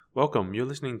Welcome, you're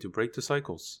listening to Break the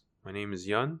Cycles. My name is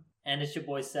Yun. And it's your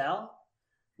boy Sal.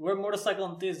 We're motorcycle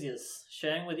enthusiasts,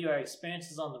 sharing with you our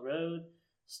experiences on the road,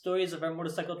 stories of our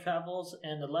motorcycle travels,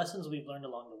 and the lessons we've learned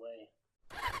along the way.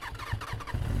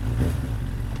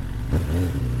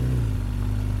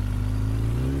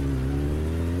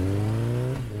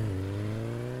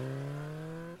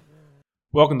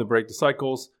 Welcome to Break the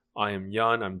Cycles. I am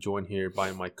Yun. I'm joined here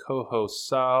by my co-host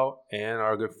Sal and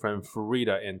our good friend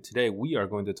Farida. And today we are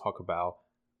going to talk about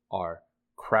our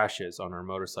crashes on our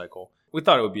motorcycle. We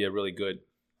thought it would be a really good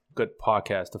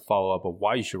podcast to follow up of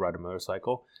why you should ride a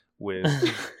motorcycle with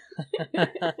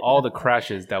all the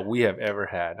crashes that we have ever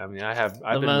had. I mean, I've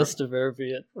been most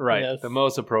appropriate. Right, Yes. the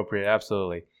most appropriate,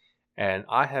 absolutely. And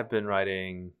I have been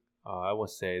riding, I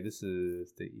would say this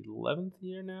is the 11th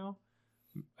year now.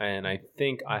 And I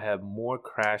think I have more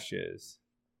crashes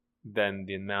than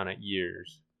the amount of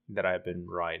years that I've been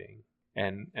riding.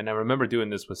 And I remember doing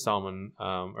this with Salman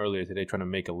earlier today, trying to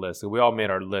make a list. So we all made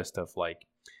our list of like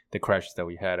the crashes that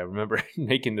we had. I remember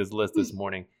making this list this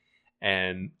morning,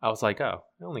 and I was like, oh,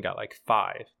 I only got like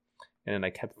 5. And then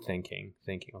I kept thinking.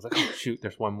 I was like, oh, shoot,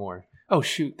 there's one more. Oh,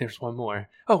 shoot, there's one more.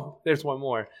 Oh, there's one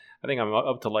more. I think I'm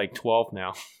up to like 12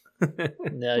 now.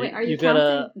 Yeah, Wait, are you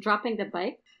counting dropping the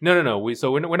bike? No.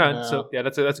 We're not. No. So yeah,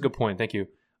 that's a good point. Thank you.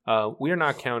 We are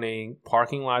not counting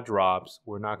parking lot drops.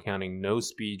 We're not counting no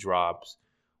speed drops.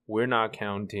 We're not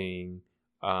counting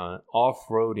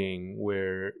off-roading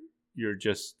where you're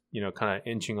just kind of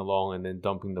inching along and then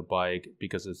dumping the bike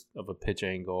because of a pitch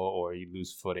angle or you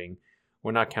lose footing.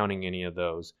 We're not counting any of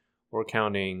those. We're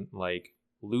counting like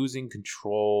losing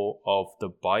control of the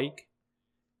bike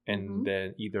and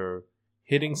then either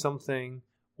hitting something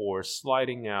or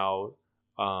sliding out.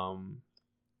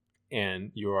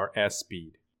 And you're at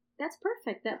speed. That's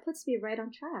perfect. That puts me right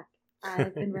on track.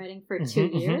 I've been riding for 2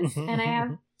 years, and I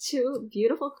have 2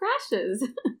 beautiful crashes.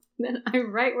 Then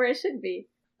I'm right where I should be.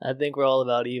 I think we're all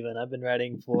about even. I've been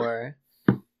riding for,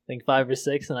 I think 5 or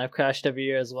 6, and I've crashed every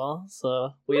year as well.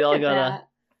 So we all got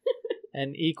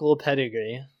an equal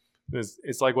pedigree.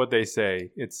 It's like what they say.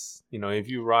 It's, if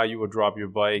you ride, you will drop your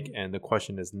bike, and the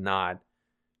question is not,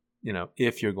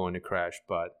 if you're going to crash,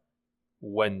 but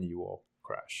when you will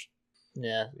crash.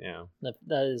 Yeah.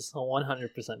 That is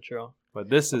 100% true.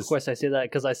 But this is... Of course, I say that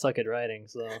because I suck at riding,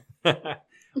 so...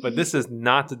 But this is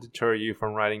not to deter you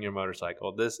from riding your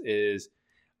motorcycle. This is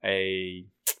a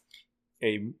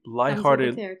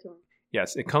lighthearted...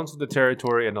 Yes, it comes with the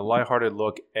territory and a lighthearted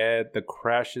look at the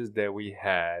crashes that we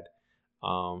had.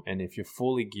 And if you're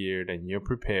fully geared and you're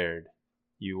prepared,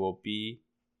 you will be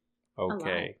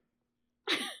okay.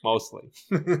 Mostly.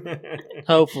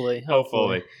 Hopefully.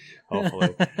 We're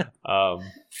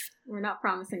not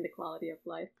promising the quality of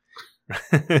life.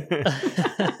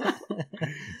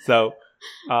 So,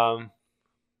 why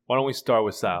don't we start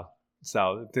with Sal?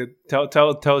 Sal,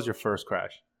 tell us your first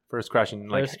crash. First crash.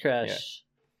 Yeah.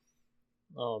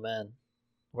 Oh, man.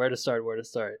 Where to start?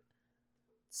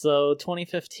 So,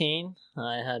 2015,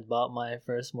 I had bought my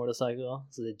first motorcycle.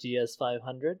 It was the GS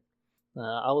 500.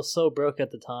 I was so broke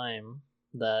at the time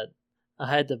that I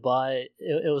had to buy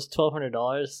it was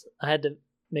 $1,200. I had to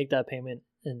make that payment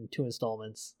in 2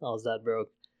 installments. I was that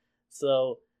broke.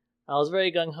 So I was very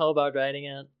gung-ho about riding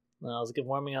it. I was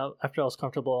warming up. After I was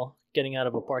comfortable getting out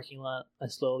of a parking lot, I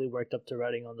slowly worked up to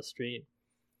riding on the street.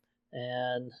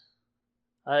 And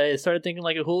I started thinking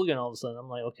like a hooligan all of a sudden. I'm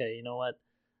like, okay, you know what?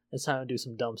 It's time to do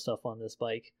some dumb stuff on this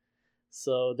bike.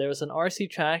 So there was an RC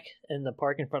track in the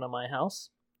park in front of my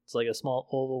house. It's like a small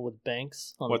oval with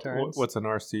banks on the turns. What's an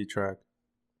RC track?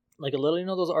 Like a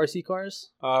little, those RC cars?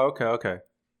 Oh, okay.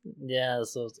 Yeah,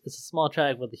 so it's a small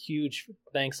track with huge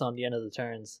banks on the end of the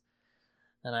turns.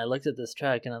 And I looked at this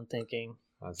track and I'm thinking,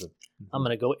 I'm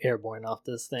going to go airborne off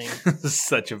this thing. This is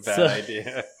such a bad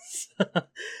idea.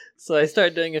 So I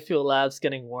started doing a few laps,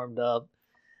 getting warmed up.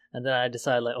 And then I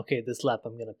decided, like, okay, this lap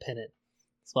I'm going to pin it.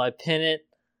 So I pin it.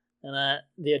 And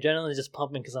the adrenaline is just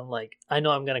pumping because I'm like, I know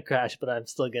I'm going to crash, but I'm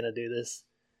still going to do this.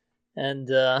 And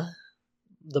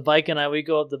the bike and we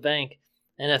go up the bank.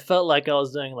 And it felt like I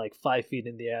was doing like 5 feet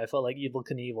in the air. I felt like Evel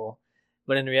Knievel.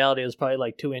 But in reality, it was probably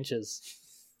like 2 inches.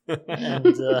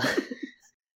 And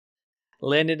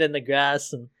landed in the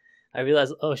grass. And I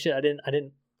realized, oh shit, I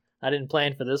didn't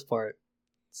plan for this part.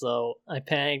 So I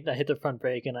panicked. I hit the front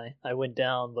brake and I went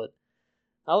down. But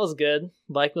I was good.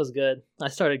 Bike was good. I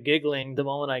started giggling the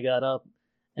moment I got up.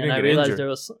 And I realized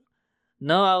injured.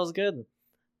 No, I was good.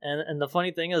 And the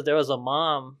funny thing is there was a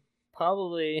mom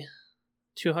probably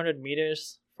 200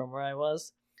 meters from where I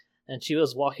was. And she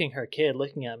was walking her kid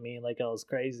looking at me like I was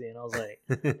crazy. And I was like,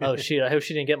 oh, shit, I hope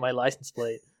she didn't get my license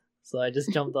plate. So I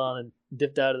just jumped on and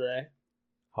dipped out of there.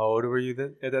 How old were you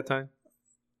then at that time?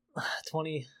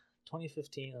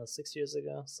 2015, 6 years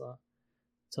ago. So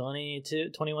 22,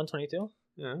 21, 22.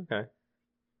 Yeah, okay.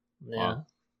 Yeah. Wow.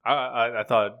 I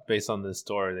thought based on this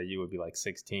story that you would be like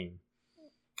 16.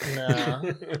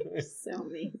 No. So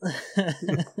me.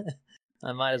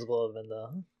 I might as well have been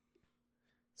though.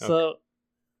 So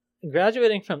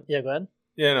graduating from go ahead.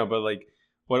 Yeah, no, but like,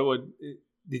 what would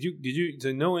did you?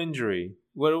 So no injury.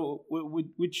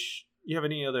 Which you have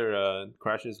any other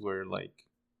crashes where like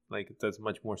that's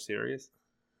much more serious?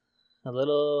 A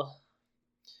little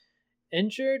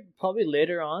injured probably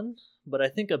later on, but I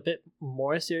think a bit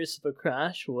more serious of a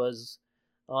crash was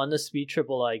on the speed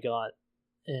triple I got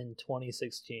in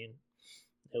 2016.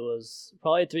 It was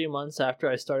probably 3 months after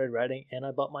I started riding and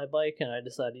I bought my bike, and I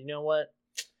decided, you know what?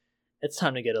 It's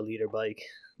time to get a leader bike.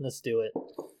 Let's do it.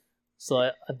 So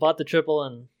I bought the triple,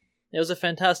 and it was a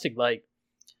fantastic bike,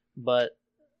 but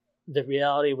the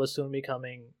reality was soon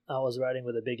becoming I was riding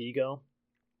with a big ego.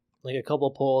 Like a couple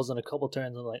pulls and a couple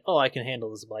turns, and like, oh, I can handle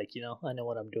this bike, I know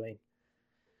what I'm doing.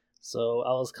 So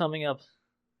I was coming up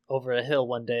over a hill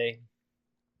one day,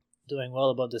 doing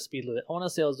well above the speed limit. I want to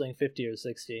say I was doing 50 or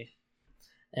 60.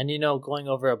 And going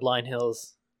over a blind hill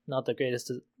is not the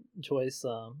greatest choice.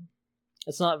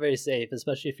 It's not very safe,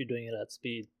 especially if you're doing it at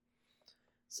speed.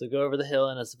 So go over the hill,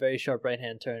 and it's a very sharp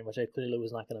right-hand turn, which I clearly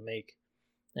was not going to make.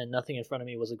 And nothing in front of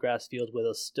me was a grass field with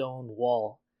a stone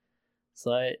wall.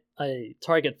 So I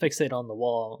target fixate on the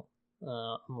wall.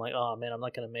 I'm like, oh man, I'm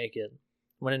not going to make it.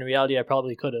 When in reality, I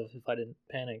probably could have if I didn't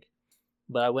panic.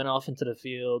 But I went off into the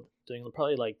field, doing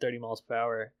probably like 30 miles per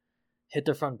hour, hit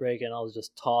the front brake, and I was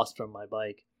just tossed from my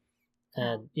bike.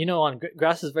 And, on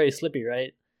grass is very slippy,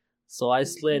 right? So I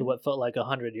slid what felt like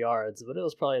 100 yards, but it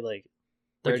was probably like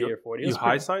 30 or 40. You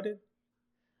high-sided?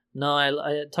 No,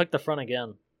 I tucked the front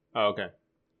again. Oh, okay.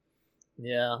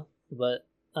 Yeah, but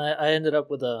I ended up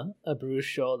with a bruised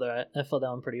shoulder. I fell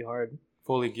down pretty hard.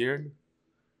 Fully geared?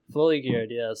 Fully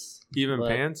geared, yes. Even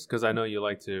pants? Because I know you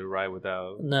like to ride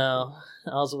without. No,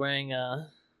 I was wearing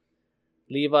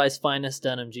Levi's finest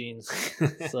denim jeans.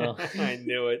 So I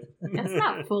knew it. That's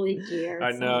not fully geared.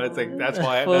 I know, it's like that's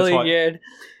why fully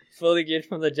geared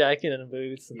from the jacket and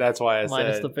boots. That's why I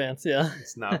minus said the pants. Yeah,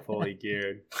 it's not fully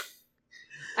geared.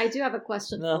 I do have a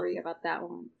question for you about that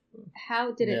one.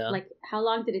 How did it how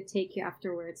long did it take you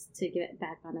afterwards to get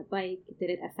back on a bike? Did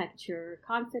it affect your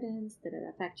confidence? Did it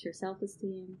affect your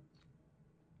self-esteem?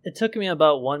 It took me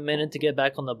about 1 minute to get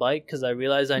back on the bike because I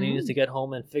realized I needed to get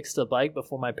home and fix the bike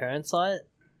before my parents saw it.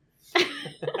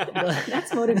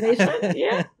 That's motivation.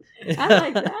 Yeah, I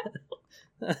like that.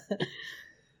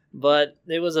 But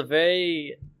it was a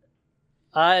very,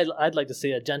 I'd like to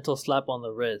say, a gentle slap on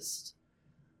the wrist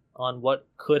on what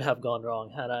could have gone wrong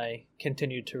had I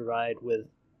continued to ride with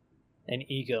an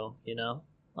ego.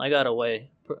 I got away,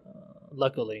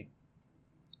 luckily.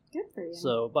 Good for you.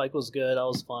 So bike was good. I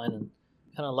was fine, and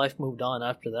kind of life moved on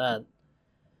after that.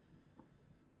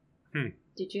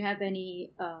 Did you have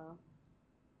any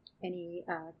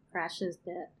crashes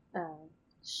that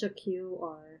shook you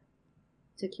or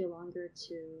took you longer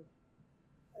to?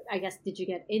 I guess, did you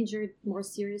get injured more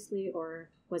seriously, or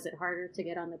was it harder to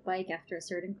get on the bike after a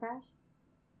certain crash?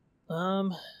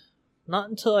 Not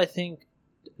until I think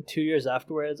 2 years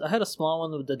afterwards. I had a small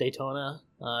one with the Daytona.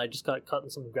 I just got caught in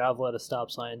some gravel at a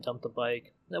stop sign, dumped the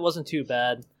bike. That wasn't too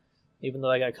bad, even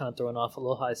though I got kind of thrown off a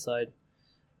little high side.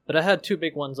 But I had two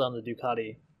big ones on the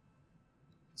Ducati.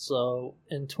 So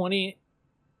in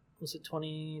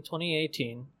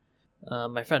 2018,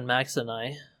 my friend Max and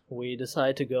I, we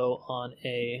decided to go on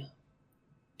a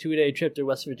 2-day trip to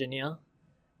West Virginia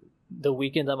the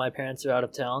weekend that my parents are out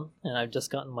of town, and I've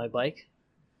just gotten my bike.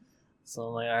 So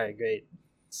I'm like, all right, great.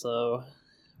 So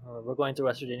we're going to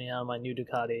West Virginia on my new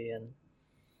Ducati, and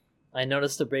I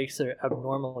noticed the brakes are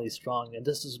abnormally strong, and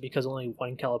this is because only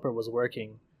one caliper was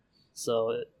working.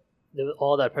 So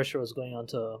all that pressure was going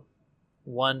onto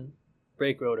one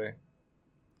brake rotor.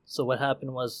 So what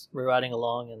happened was we're riding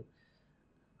along, and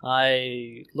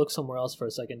I looked somewhere else for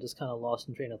a second, just kind of lost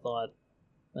in train of thought,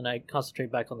 and I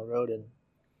concentrate back on the road, and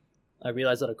I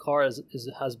realized that a car is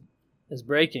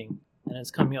braking, and it's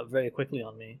coming up very quickly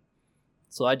on me.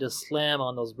 So I just slam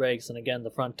on those brakes, and again the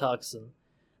front tucks, and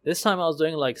this time I was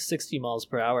doing like 60 miles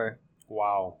per hour.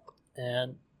 Wow.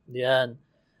 And yeah, and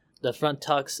the front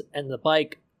tucks, and the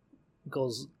bike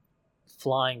goes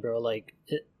flying, bro. Like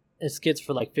it skids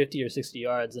for like 50 or 60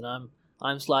 yards, and I'm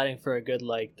sliding for a good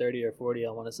like 30 or 40, I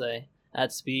want to say,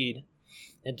 at speed.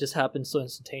 It just happened so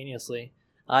instantaneously.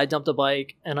 I dumped the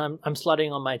bike, and I'm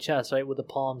sliding on my chest, right, with the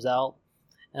palms out,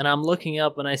 and I'm looking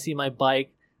up, and I see my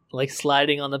bike like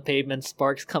sliding on the pavement,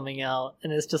 sparks coming out,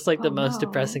 and it's just like the Oh, most no.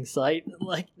 depressing sight. I'm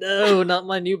like, no, not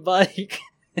my new bike.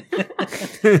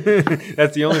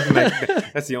 That's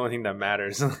the only thing that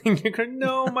matters.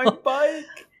 No, my bike.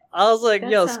 I was like,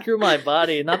 That's yo, not- screw my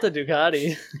body, not the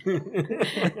Ducati.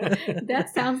 That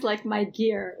sounds like my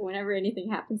gear. Whenever anything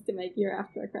happens to my gear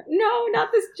after a crash, no,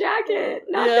 not this jacket,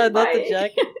 not Yeah, the not the bike.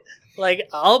 jacket. Like,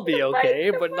 I'll be The bike,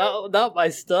 okay, the but bike. not my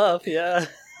stuff. Yeah.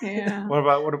 Yeah. What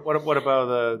about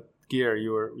the gear?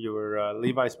 You were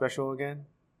Levi Special again?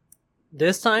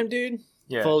 This time, dude,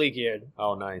 Yeah. fully geared,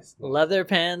 Oh, nice. leather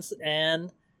pants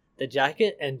and the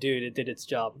jacket, and dude, it did its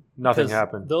job. Nothing 'Cause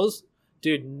happened.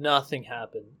 Dude, nothing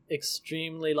happened.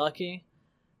 Extremely lucky.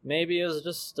 Maybe it was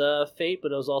just fate,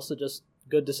 but it was also just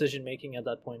good decision making at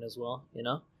that point as well. You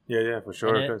know, Yeah, for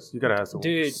sure. And it- Because you gotta have some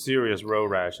Dude. serious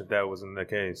road rash if that wasn't the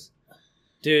case.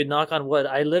 dude, knock on wood.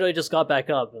 I literally just got back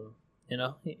up, and you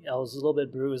know, I was a little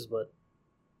bit bruised, but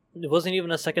it wasn't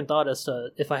even a second thought as to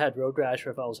if I had road rash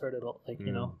or if I was hurt at all, like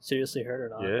you know, seriously hurt or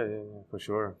not. Yeah, for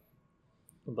sure.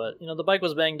 But you know, the bike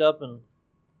was banged up, and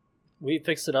we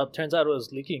fixed it up. Turns out it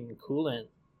was leaking coolant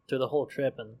through the whole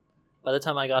trip, and by the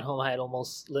time I got home, I had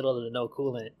almost little to no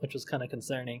coolant, which was kind of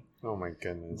concerning. Oh my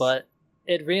goodness. But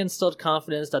it reinstilled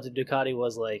confidence that the Ducati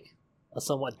was like a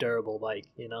somewhat durable bike,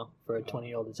 you know, for a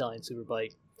 20-year-old Italian super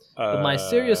bike. But my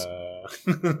serious-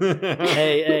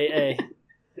 Hey.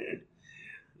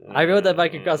 I rode that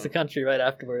bike across the country right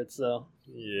afterwards, so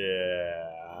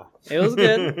Yeah. it was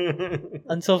good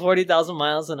until 40,000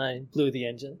 miles, and I blew the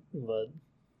engine.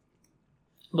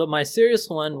 But my serious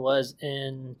one was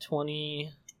in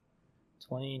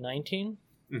 2019.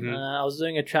 Mhm. I was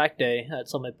doing a track day at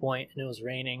Summit Point, and it was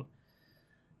raining.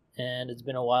 And it's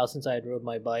been a while since I had rode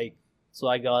my bike. So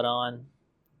I got on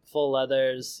full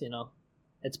leathers, you know.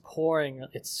 It's pouring.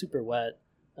 It's super wet.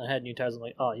 I had new tires. I'm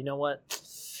like, oh, you know what?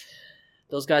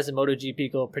 Those guys in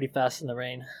MotoGP go pretty fast in the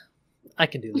rain. I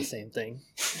can do the same thing.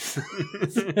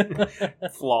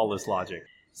 Flawless logic.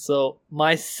 So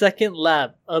my second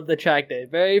lap of the track day,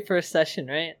 very first session,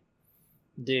 right?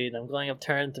 Dude, I'm going up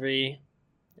turn 3.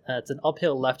 It's an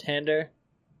uphill left-hander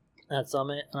at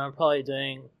Summit, and I'm probably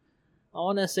doing, I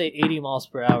want to say 80 miles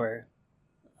per hour.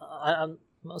 I'm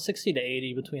 60 to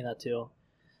 80 between that two.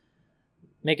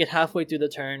 Make it halfway through the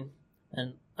turn,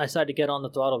 and I started to get on the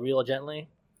throttle real gently.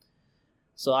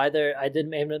 So either I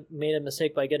made a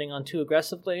mistake by getting on too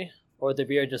aggressively, or the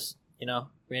rear just, you know,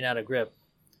 ran out of grip.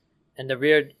 And the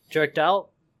rear jerked out.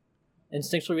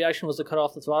 Instinctual reaction was to cut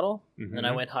off the throttle, and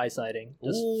I went high-siding.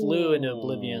 Just flew into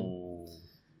oblivion. Ooh.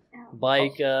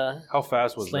 Bike How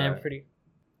fast was slammed that? pretty...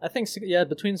 I think, yeah,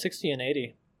 between 60 and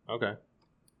 80. Okay.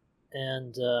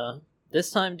 And this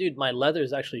time, dude, my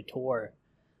leathers actually tore.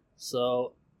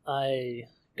 So I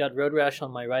got road rash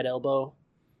on my right elbow,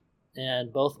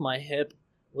 and both my hip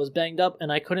was banged up,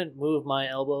 and I couldn't move my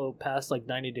elbow past like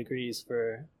 90 degrees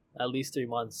for at least 3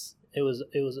 months. I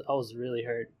was really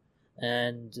hurt,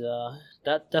 and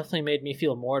that definitely made me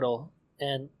feel mortal.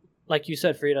 And like you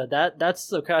said, Frida, that's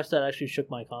the crash that actually shook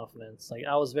my confidence. Like,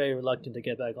 I was very reluctant to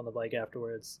get back on the bike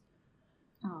afterwards.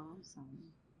 Oh, I'm sorry.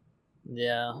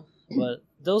 Yeah, but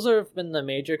those have been the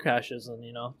major crashes, and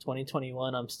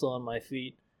 2021, I'm still on my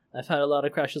feet. I've had a lot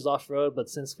of crashes off road, but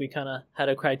since we kind of had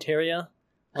a criteria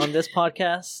on this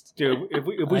podcast, Dude, if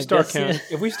I we start guess, count, yeah.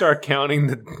 if we start counting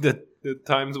the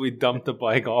times we dumped the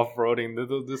bike off roading,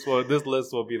 this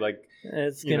list will be like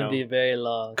it's You gonna know. be very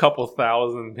long. a couple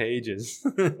thousand pages.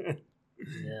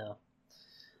 Yeah,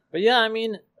 but yeah, I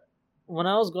mean, when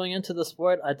I was going into the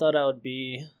sport, I thought I would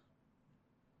be.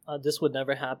 This would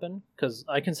never happen because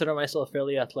I consider myself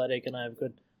fairly athletic and I have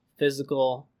good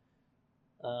physical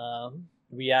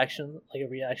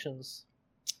reactions.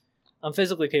 I'm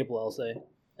physically capable, I'll say,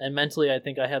 and mentally, I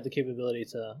think I have the capability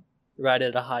to ride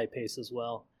at a high pace as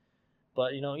well.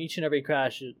 But each and every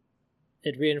crash,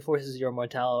 it reinforces your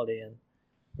mortality and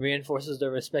reinforces the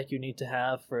respect you need to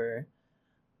have for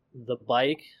the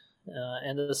bike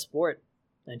and the sport,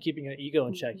 and keeping your ego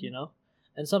in check.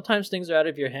 And sometimes things are out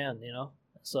of your hand.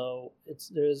 So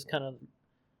there's kind of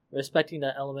respecting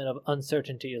that element of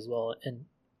uncertainty as well, and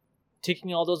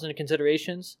taking all those into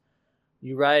considerations.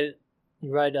 You ride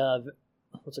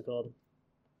what's it called?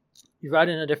 You ride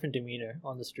in a different demeanor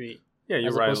on the street. Yeah, you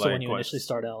as ride opposed to like when you initially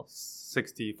start out.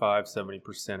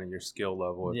 65-70% of your skill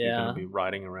level if you're Yeah. gonna be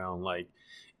riding around like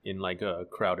in like a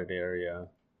crowded area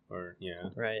or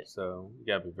Right. So you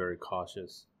gotta be very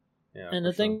cautious. Yeah. And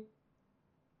for the thing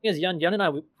is, Yan and I,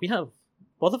 we have,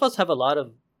 both of us have a lot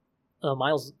of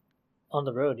miles on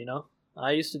the road.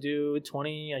 I used to do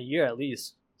 20 a year at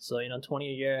least. So 20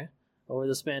 a year over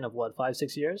the span of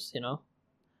 5-6 years.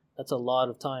 That's a lot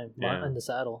of time Yeah. in the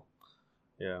saddle.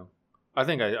 Yeah. I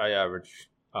think I average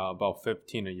about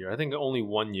 15 a year. I think only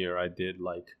 1 year I did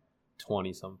like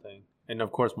 20 something. And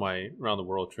of course my round the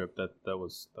world trip that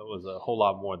was a whole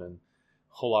lot more than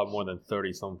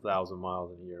 30 some thousand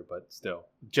miles in a year, but still.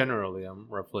 Generally I'm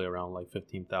roughly around like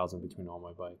 15,000 between all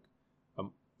my bike.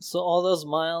 So all those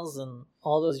miles and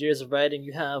all those years of riding,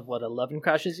 you have what, 11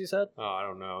 crashes? You said? Oh, I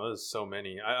don't know. There's so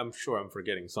many. I'm sure I'm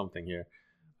forgetting something here.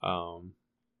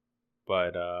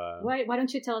 But Why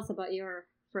don't you tell us about your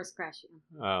first crash?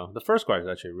 the first crash is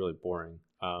actually really boring.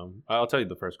 I'll tell you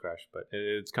the first crash, but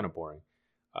it's kind of boring.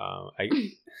 I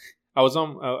was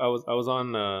on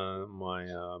my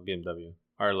BMW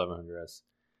R1100S,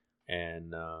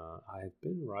 and I've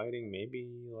been riding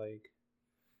maybe like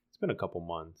it's been a couple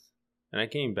months, and I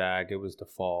came back. It was the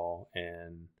fall,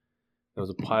 and there was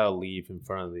a pile of leaf in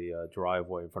front of the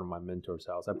driveway in front of my mentor's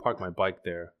house. I parked my bike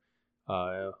there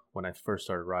when I first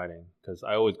started riding because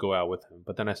I always go out with him,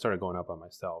 but then I started going out by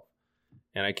myself.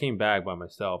 And I came back by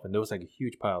myself, and there was like a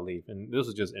huge pile of leaf, and this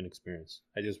was just inexperience.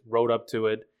 I just rode up to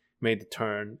it, made the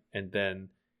turn, and then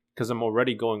because I'm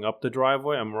already going up the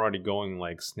driveway, I'm already going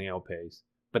like snail pace.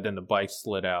 But then the bike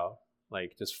slid out,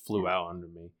 like just flew out under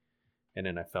me, and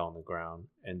then I fell on the ground.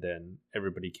 And then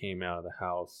everybody came out of the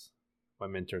house. My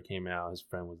mentor came out, his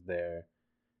friend was there,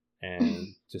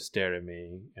 and just stared at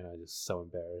me, and I was just so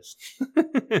embarrassed.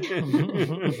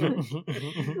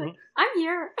 I'm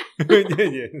here.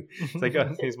 Yeah. It's like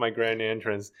here's my grand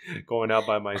entrance, going out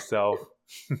by myself.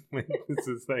 this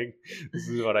is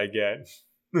what I get.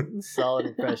 Solid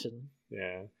impression.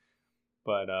 Yeah,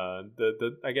 but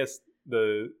the I guess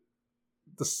the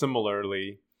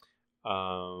similarly,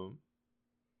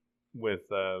 with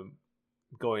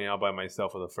going out by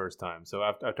myself for the first time. So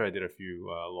after I did a few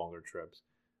longer trips,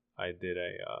 I did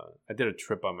a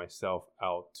trip by myself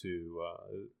out to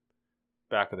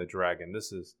Back of the Dragon.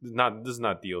 This is not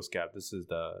Dealscap. This is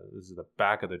the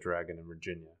Back of the Dragon in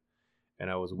Virginia, and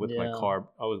I was with my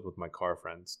car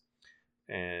friends,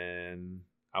 and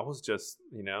I was just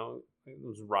I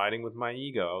was riding with my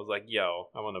ego. I was like, yo,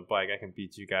 I'm on a bike. I can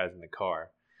beat you guys in the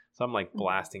car. So I'm like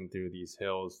blasting through these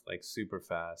hills like super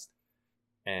fast,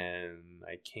 and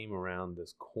I came around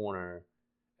this corner.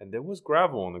 And there was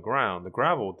gravel on the ground. The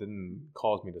gravel didn't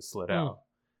cause me to slid out.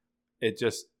 It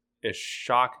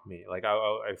shocked me. Like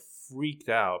I freaked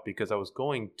out because I was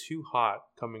going too hot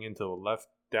coming into a left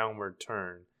downward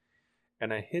turn.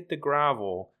 And I hit the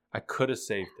gravel. I could have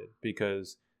saved it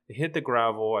because it hit the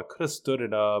gravel. I could have stood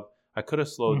it up. I could have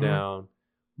slowed down.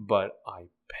 But I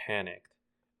panicked.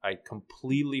 I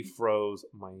completely froze.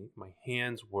 My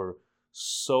hands were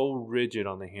so rigid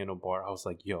on the handlebar. I was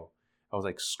like, yo. I was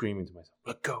like screaming to myself,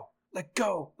 let go, let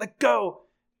go, let go.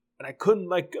 And I couldn't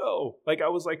let go. Like I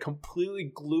was like completely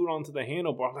glued onto the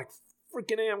handlebar. I'm like,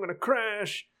 freaking A, I'm going to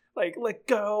crash. Like, let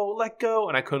go, let go.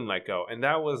 And I couldn't let go. And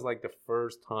that was like the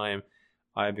first time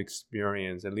I've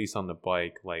experienced, at least on the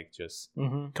bike, like just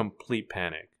complete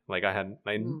panic. Like I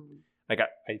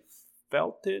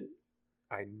felt it.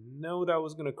 I know that I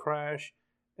was going to crash,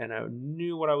 and I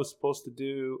knew what I was supposed to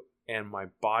do. And my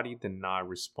body did not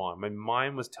respond. My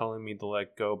mind was telling me to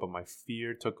let go, but my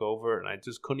fear took over, and I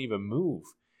just couldn't even move.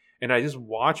 And I just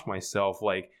watched myself,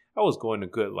 like, I was going a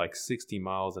good, like, 60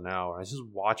 miles an hour. I just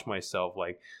watched myself,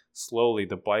 like, slowly,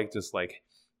 the bike just, like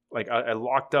I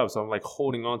locked up, so I'm, like,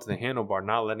 holding on to the handlebar,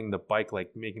 not letting the bike,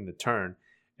 like, making the turn.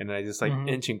 And then I just, like,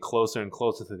 inching closer and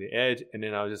closer to the edge, and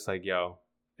then I was just like, yo,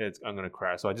 I'm going to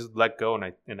crash. So I just let go, and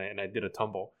I did a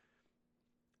tumble.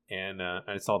 And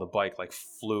I saw the bike like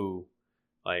flew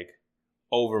like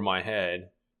over my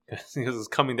head because it was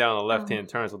coming down the left-hand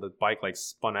turn. So the bike like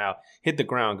spun out, hit the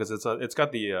ground because it's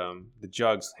got the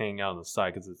jugs hanging out on the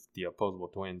side because it's the opposable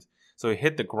twins. So it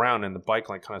hit the ground and the bike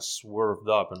like kind of swerved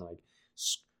up and like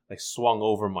swung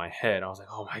over my head. I was like,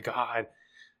 oh my god.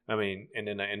 I mean, and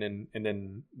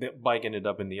then the bike ended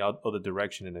up in the other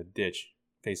direction in a ditch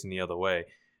facing the other way.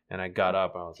 And I got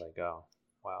up and I was like, oh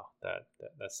wow,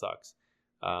 that sucks.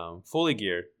 Fully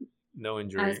geared, no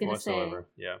injury whatsoever.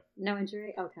 Yeah, no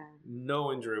injury. Okay,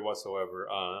 no injury whatsoever.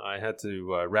 I had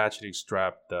to ratcheting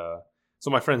strap so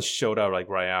my friends showed up like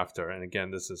right after, and again,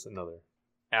 this is another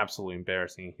absolutely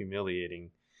embarrassing and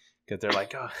humiliating because they're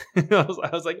like, oh. I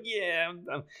was like, yeah,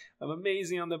 I'm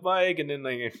amazing on the bike, and then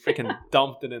like I freaking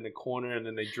dumped it in the corner, and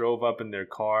then they drove up in their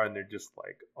car, and they're just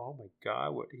like, oh my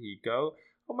god, where did he go?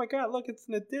 Oh my god, look, it's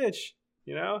in a ditch.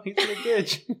 He's in a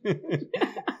ditch.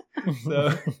 So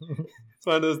it's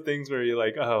one of those things where you're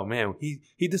like, oh man,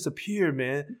 he disappeared,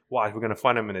 man. Watch, we're gonna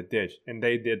find him in a ditch. And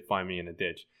they did find me in a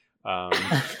ditch. And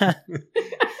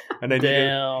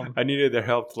I needed their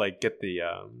help to like get the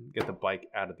bike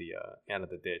out of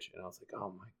the ditch. And I was like,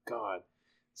 oh my god.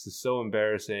 This is so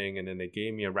embarrassing. And then they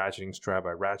gave me a ratcheting strap.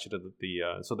 I ratcheted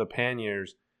so the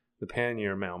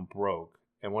pannier mount broke,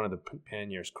 and one of the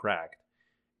panniers cracked,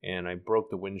 and I broke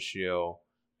the windshield.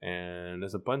 And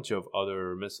there's a bunch of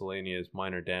other miscellaneous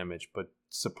minor damage, but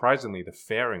surprisingly, the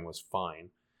fairing was fine.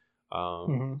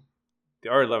 The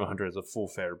R1100 is a full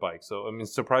fair bike, so I mean,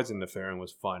 surprisingly, the fairing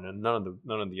was fine, and none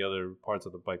of the other parts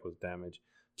of the bike was damaged.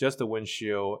 Just the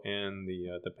windshield and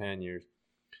the panniers.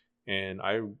 And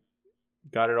I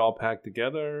got it all packed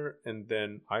together, and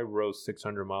then I rode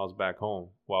 600 miles back home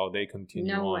while they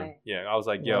continued on. Way. Yeah, I was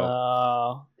like,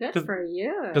 yo, good for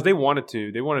you. Because they wanted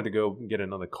to go get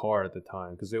another car at the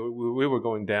time, because we were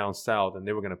going down south, and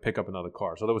they were going to pick up another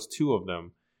car. So there was two of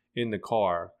them in the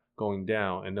car going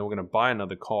down, and they were going to buy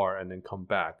another car and then come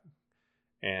back.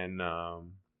 And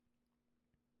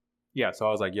yeah, so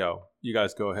I was like, yo, you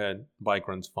guys go ahead. Bike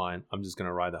run's fine. I'm just going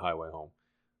to ride the highway home.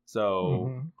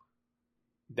 So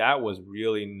that was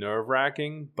really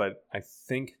nerve-wracking, but I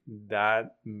think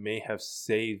that may have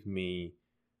saved me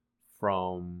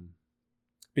from...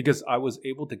 Because I was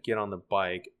able to get on the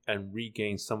bike and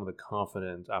regain some of the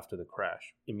confidence after the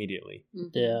crash immediately.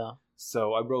 Yeah.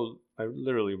 So I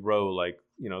literally rode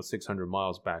 600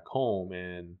 miles back home,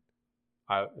 and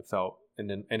I felt, and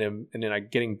then I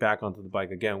getting back onto the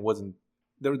bike again wasn't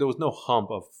there. There was no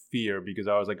hump of fear, because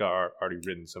I was like, I've already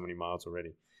ridden so many miles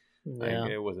already. Yeah.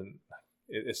 It wasn't.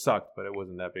 It sucked, but it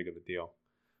wasn't that big of a deal.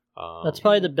 That's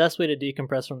probably the best way to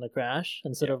decompress from the crash.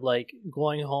 Instead of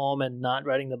going home and not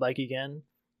riding the bike again,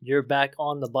 you're back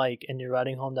on the bike and you're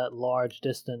riding home that large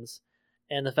distance.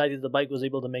 And the fact that the bike was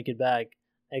able to make it back,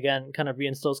 again, kind of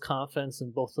reinstills confidence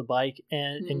in both the bike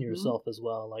and in yourself as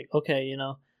well. Like, okay,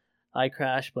 I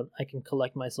crashed, but I can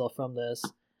collect myself from this.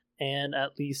 And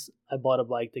at least I bought a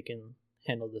bike that can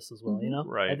handle this as well,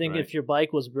 Right, I think if your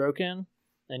bike was broken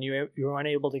and you were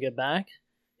unable to get back,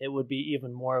 it would be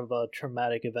even more of a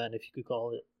traumatic event, if you could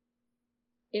call it.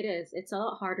 It is. It's a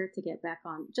lot harder to get back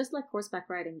on. Just like horseback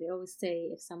riding, they always say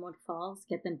if someone falls,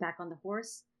 get them back on the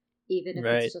horse, even if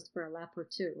it's just for a lap or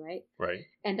two, right? Right.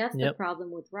 And that's the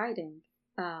problem with riding.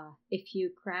 If you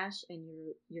crash and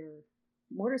your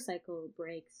motorcycle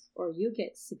breaks, or you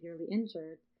get severely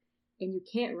injured and you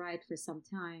can't ride for some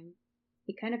time,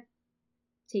 it kind of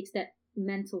takes that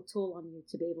mental toll on you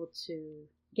to be able to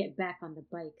get back on the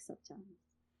bike sometimes.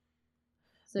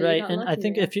 So right, and I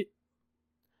think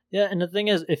and the thing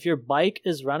is, if your bike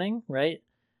is running, right,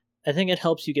 I think it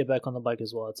helps you get back on the bike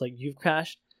as well. It's like you've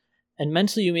crashed, and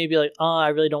mentally you may be like, I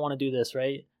really don't want to do this,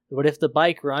 right? But if the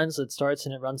bike runs, it starts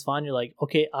and it runs fine, you're like,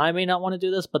 okay, I may not want to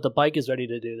do this, but the bike is ready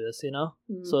to do this,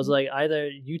 So it's like either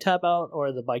you tap out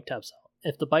or the bike taps out.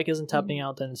 If the bike isn't tapping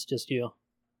out, then it's just you.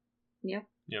 Yep.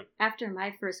 After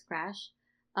my first crash,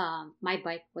 my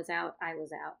bike was out. I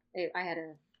was out.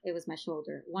 It was my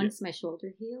shoulder. Once my shoulder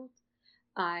healed,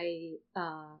 I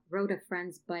rode a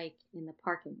friend's bike in the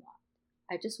parking lot.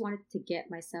 I just wanted to get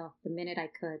myself the minute I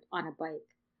could on a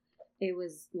bike. It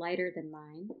was lighter than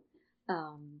mine,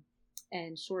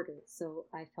 and shorter, so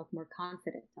I felt more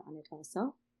confident on it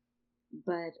also.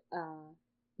 But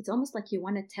it's almost like you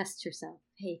want to test yourself.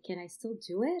 Hey, can I still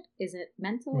do it? Is it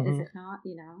mental? Is it not?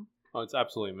 Oh, it's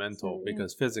absolutely mental,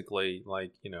 because physically,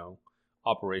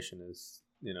 operation is,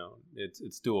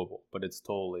 it's doable, but it's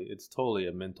totally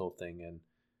a mental thing.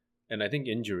 And I think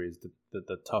injury is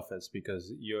the toughest,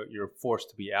 because you're forced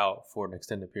to be out for an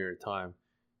extended period of time.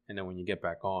 And then when you get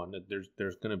back on,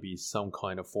 there's going to be some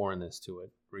kind of foreignness to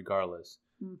it, regardless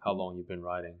how long you've been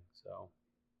riding. So,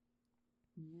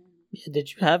 did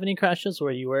you have any crashes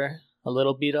where you were a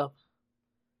little beat up?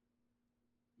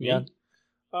 Me?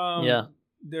 Yeah.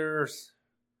 There's,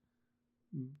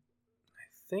 I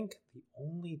think the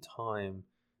only time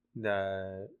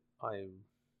that I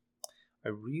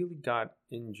really got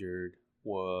injured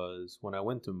was when I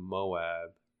went to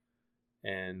Moab,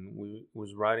 and we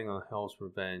was riding on Hell's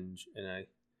Revenge, and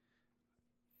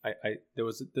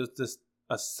there's this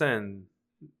ascent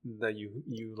that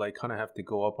you kind of have to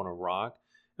go up on a rock,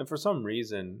 and for some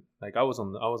reason, I was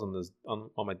on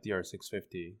my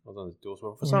DR650, I was on this dual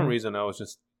sport. For some reason, I was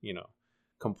just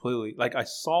completely I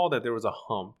saw that there was a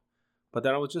hump, but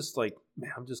then I was just like,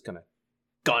 man, I'm just gonna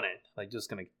gun it,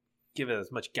 just gonna give it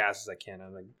as much gas as I can.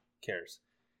 I'm like, who cares?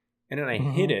 And then I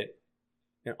hit it,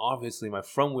 and obviously my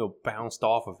front wheel bounced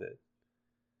off of it,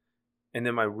 and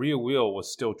then my rear wheel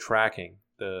was still tracking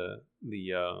the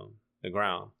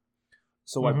ground.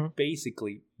 So I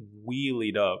basically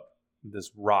wheelied up this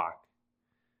rock.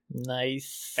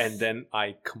 Nice. And then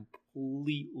I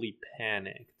completely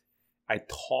panicked. I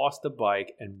tossed the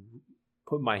bike and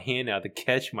put my hand out to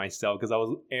catch myself because I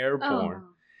was airborne.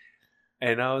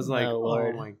 And I was like, Oh, oh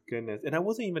Lord. my goodness. And I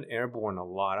wasn't even airborne a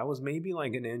lot. I was maybe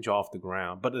like an inch off the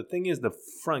ground. But the thing is, the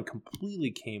front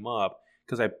completely came up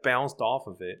because I bounced off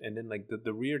of it. And then like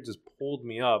the rear just pulled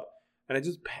me up. And I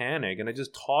just panicked and I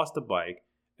just tossed the bike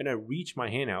and I reached my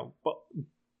hand out. But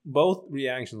both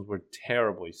reactions were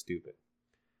terribly stupid.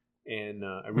 And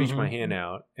I reached my hand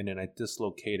out and then I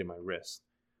dislocated my wrist.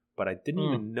 But I didn't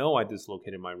even know I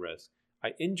dislocated my wrist.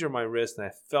 I injured my wrist and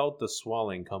I felt the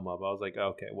swelling come up. I was like,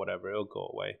 okay, whatever, it'll go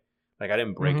away. Like I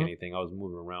didn't break anything. I was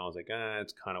moving around. I was like,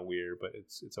 it's kind of weird, but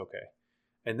it's okay.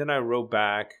 And then I rode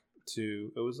back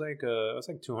to, it was like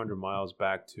 200 miles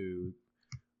back to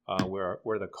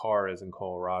where the car is in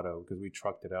Colorado because we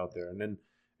trucked it out there. And then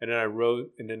I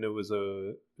rode, and then it was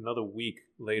another week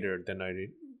later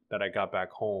that I got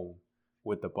back home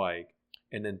with the bike.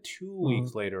 And then 2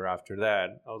 weeks later after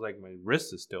that, I was like, my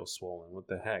wrist is still swollen. What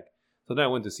the heck? So then I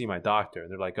went to see my doctor.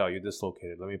 And they're like, oh, you're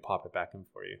dislocated. Let me pop it back in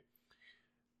for you.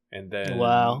 And then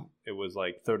it was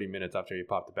like 30 minutes after you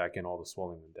popped it back in, all the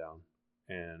swelling went down.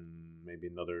 And maybe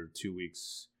another 2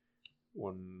 weeks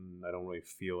when I don't really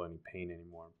feel any pain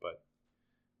anymore. But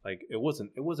like it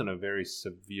wasn't a very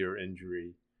severe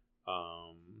injury.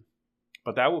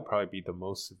 But that would probably be the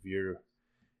most severe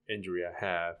injury I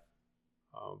have.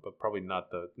 But probably not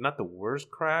the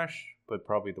worst crash, but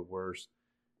probably the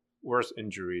worst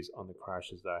injuries on the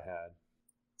crashes that I had.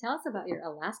 Tell us about your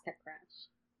Alaska crash.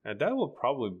 And that would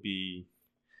probably be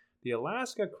the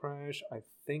Alaska crash. I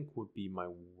think would be my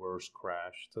worst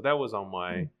crash. So that was on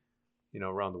my,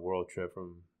 around the world trip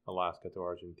from Alaska to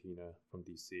Argentina from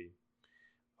DC.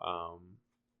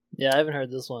 Yeah, I haven't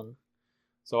heard this one.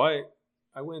 So I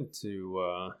went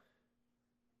to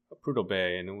Prudhoe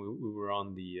Bay, and we were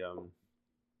on the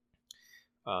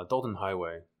Dalton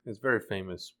Highway. It's a very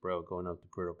famous road going up to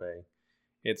Prudhoe Bay.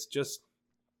 It's just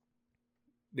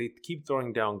they keep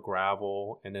throwing down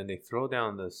gravel, and then they throw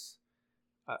down this.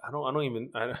 I don't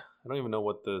even know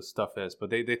what the stuff is, but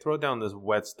they throw down this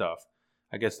wet stuff.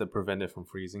 I guess to prevent it from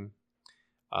freezing.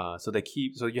 So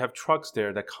you have trucks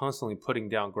there that constantly putting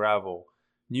down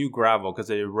new gravel, because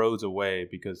it erodes away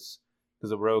because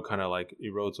the road kind of like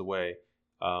erodes away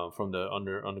from the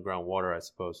underground water, I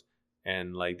suppose.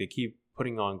 And like they keep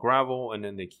putting on gravel, and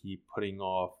then they keep putting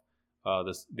off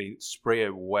this. They spray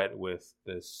it wet with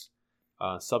this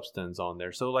substance on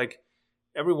there. So like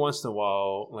every once in a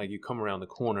while, like you come around the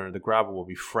corner, the gravel will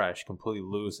be fresh, completely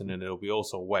loose, and then it'll be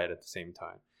also wet at the same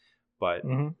time. But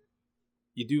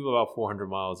you do about 400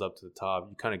 miles up to the top,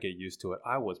 you kind of get used to it.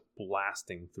 I was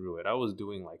blasting through it. I was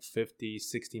doing like 50,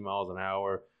 60 miles an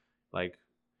hour, like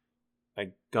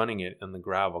gunning it in the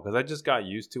gravel because I just got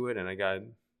used to it, and I got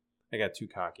too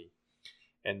cocky.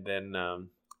 And then I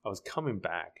was coming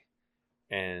back,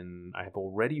 and I've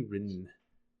already ridden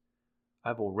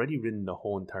the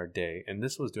whole entire day, and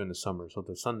this was during the summer, so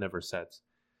the sun never sets.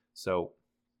 So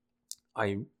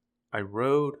I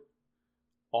rode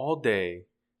all day,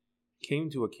 came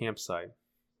to a campsite,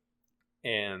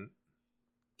 and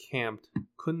camped,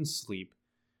 couldn't sleep.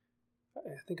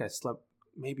 I think I slept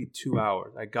maybe 2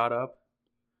 hours. I got up,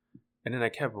 and then I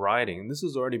kept riding. And this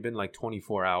has already been like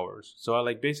 24 hours. So I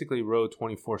like basically rode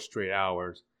 24 straight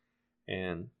hours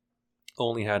and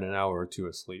only had an hour or two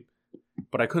of sleep.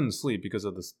 But I couldn't sleep because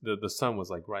of the sun was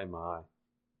like right in my eye.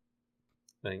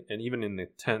 And even in the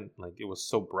tent, like it was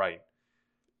so bright.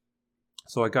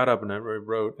 So I got up and I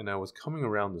rode, and I was coming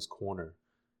around this corner,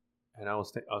 and I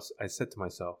said to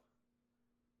myself,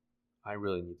 I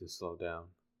really need to slow down.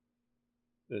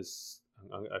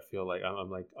 I feel like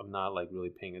I'm not like really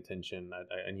paying attention.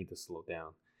 I need to slow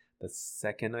down. The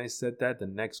second I said that, the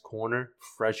next corner,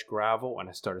 fresh gravel, and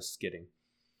I started skidding.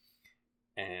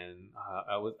 And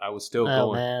I was still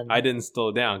going. Man. I didn't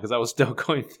slow down because I was still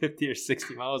going 50 or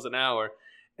 60 miles an hour.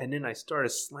 And then I started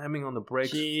slamming on the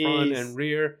brakes, front and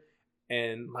rear.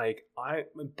 And like my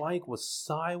bike was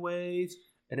sideways.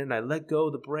 And then I let go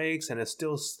of the brakes, and it's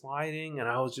still sliding. And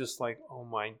I was just like, oh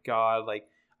my God. Like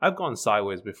I've gone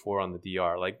sideways before on the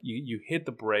DR. Like you hit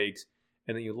the brakes,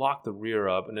 and then you lock the rear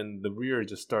up, and then the rear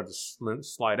just starts to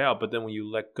slide out. But then when you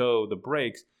let go of the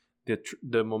brakes,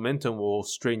 the momentum will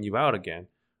straighten you out again,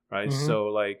 right? So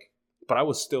like, but I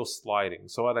was still sliding.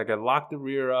 So I locked the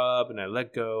rear up, and I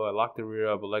let go. I locked the rear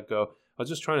up, I let go. I was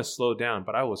just trying to slow down,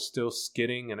 but I was still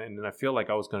skidding, and I feel like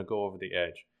I was going to go over the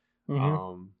edge.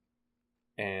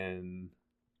 And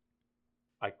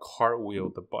I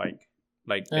cartwheeled the bike.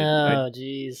 Like, oh,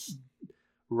 jeez.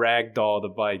 Ragdoll the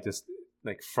bike, just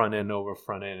like front end over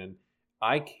front end. And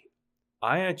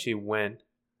I actually went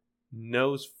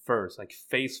nose first, like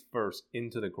face first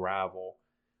into the gravel.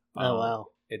 Oh, wow.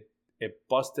 It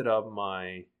busted up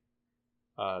my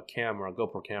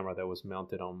GoPro camera that was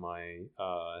mounted on my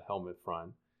helmet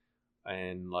front,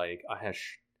 and like I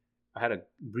had a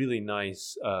really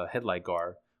nice headlight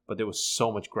guard, but there was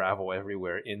so much gravel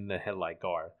everywhere in the headlight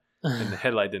guard, and the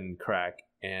headlight didn't crack,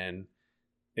 and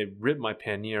it ripped my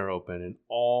pannier open, and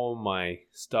all my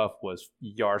stuff was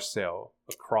yard sale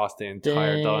across the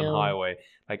entire Dunn Highway.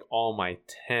 Like all my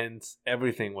tents,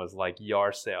 everything was like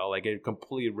yard sale. Like it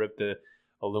completely ripped the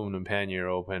aluminum pannier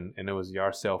open, and it was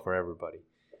yard sale for everybody.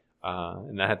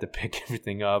 And I had to pick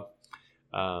everything up,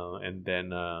 and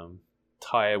then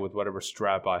tie it with whatever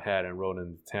strap I had and rode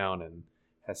into town and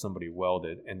had somebody weld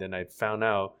it. And then I found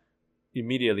out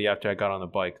immediately after I got on the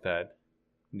bike that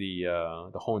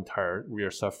the whole entire rear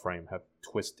subframe had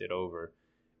twisted over,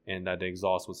 and that the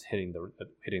exhaust was hitting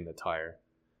the tire.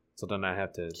 So then I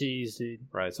had to, jeez, dude.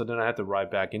 Right. So then I had to ride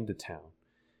back into town,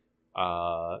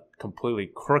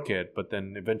 completely crooked. But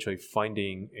then eventually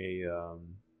finding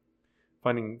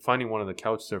one of the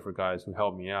couch surfer guys who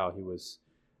helped me out.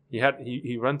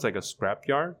 He runs like a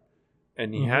scrapyard,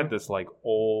 and he had this like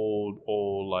old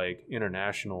like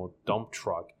international dump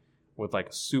truck with like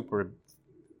a super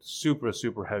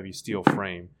heavy steel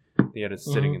frame. He had it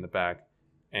sitting in the back,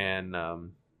 and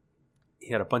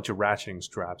he had a bunch of ratcheting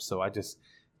straps. So I just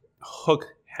hooked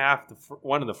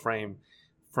one of the frame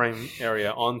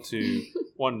area onto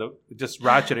just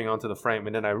ratcheting onto the frame,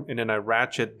 and then I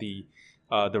ratchet the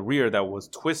rear that was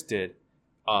twisted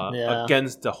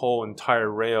against the whole entire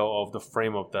rail of the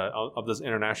frame of this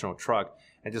international truck,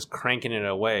 and just cranking it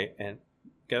away, and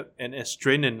it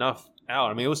straightened enough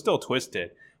out. I mean, it was still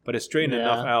twisted, but it straightened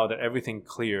enough out that everything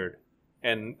cleared.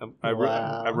 And I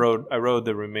rode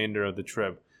the remainder of the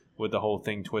trip with the whole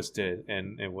thing twisted,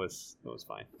 and it was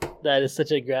fine. That is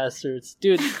such a grassroots,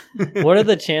 dude. What are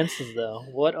the chances, though?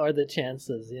 What are the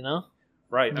chances? You know,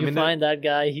 right? You find that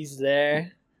guy, he's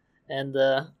there, and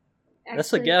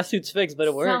that's a gas suit's fix, but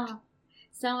it worked.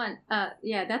 Someone,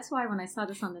 that's why when I saw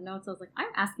this on the notes, I was like, I'm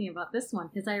asking about this one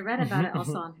because I read about it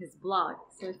also on his blog.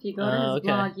 So if you go to his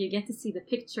blog, you get to see the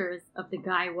pictures of the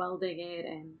guy welding it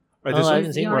and. Right, I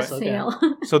haven't seen this. Okay.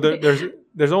 So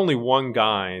there's only one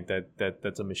guy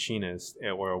that's a machinist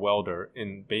or a welder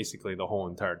in basically the whole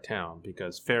entire town,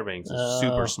 because Fairbanks is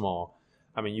super small.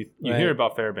 I mean, you hear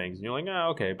about Fairbanks and you're like,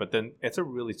 okay, but then it's a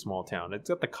really small town. It's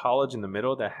got the college in the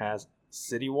middle that has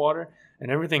city water,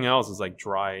 and everything else is like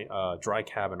dry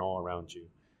cabin all around you,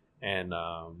 and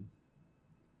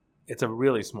it's a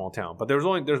really small town. But there's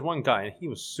one guy, and he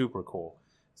was super cool.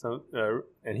 So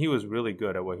and he was really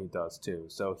good at what he does too.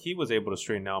 So he was able to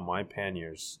straighten out my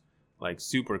panniers like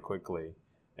super quickly,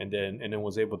 and then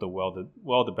was able to weld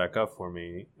it back up for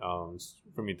me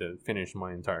to finish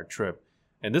my entire trip.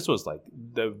 And this was like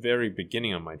the very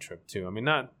beginning of my trip too. I mean,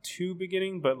 not too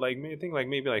beginning, but like I think like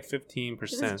maybe like 15%.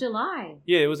 It was July.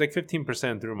 Yeah, it was like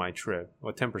 15% through my trip,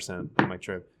 or 10% through my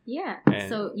trip. Yeah. And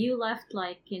so you left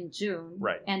like in June,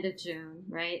 right? End of June,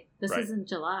 right? This is in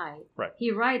July. Right.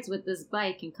 He rides with this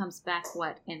bike and comes back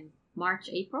in March,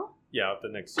 April? Yeah, the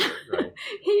next year, right?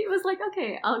 He was like,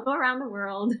 okay, I'll go around the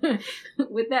world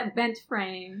with that bent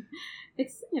frame.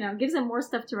 It's, gives him more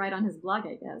stuff to write on his blog,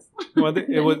 I guess. Well,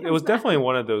 it was definitely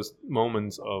one of those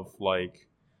moments of like,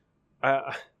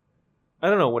 I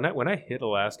don't know, when I hit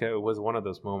Alaska, it was one of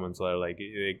those moments where like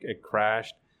it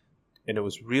crashed, and it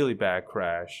was really bad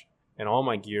crash, and all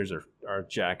my gears are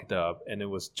jacked up, and it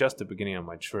was just the beginning of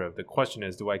my trip. The question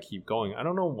is, do I keep going? I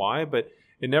don't know why, but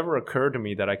it never occurred to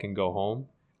me that I can go home.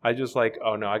 I just like,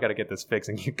 oh no, I got to get this fixed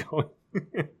and keep going.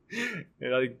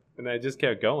 and I just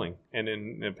kept going. And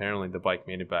then apparently the bike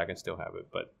made it back. I still have it.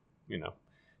 But,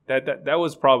 that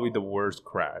was probably the worst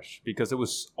crash, because it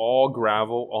was all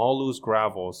gravel, all loose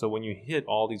gravel. So when you hit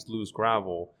all these loose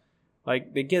gravel,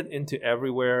 like they get into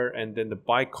everywhere. And then the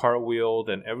bike cartwheeled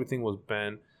and everything was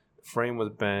bent. The frame was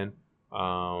bent.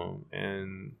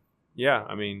 And yeah,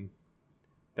 I mean,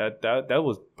 that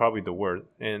was probably the worst.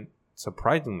 And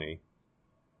surprisingly,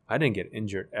 I didn't get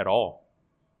injured at all.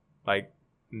 Like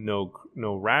no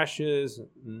rashes,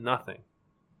 nothing.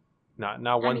 Not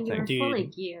one thing. You were fully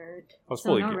geared. I was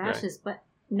fully geared. No rashes, right? But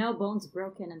no bones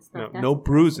broken and stuff. No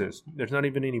bruises. There's not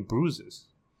even any bruises.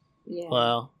 Yeah.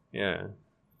 Wow. Yeah.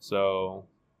 So.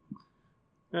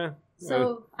 Yeah.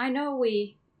 So I know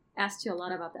we asked you a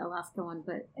lot about the Alaska one,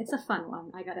 but it's a fun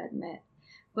one, I gotta admit.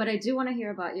 But I do want to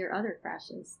hear about your other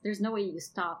crashes. There's no way you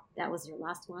stopped. That was your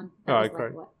last one. I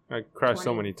crashed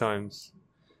so many times.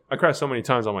 I crashed so many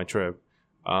times on my trip.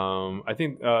 I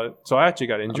think so. I actually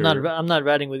got injured. I'm not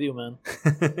riding with you, man.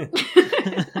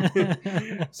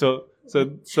 So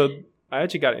I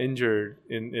actually got injured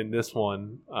in this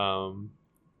one.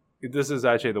 This is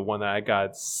actually the one that I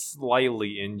got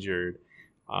slightly injured.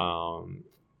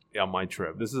 on my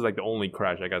trip. This is like the only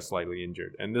crash I got slightly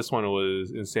injured, and this one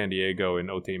was in San Diego in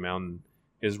Otay Mountain.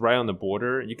 It's right on the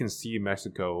border. You can see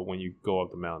Mexico when you go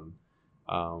up the mountain.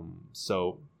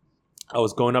 So I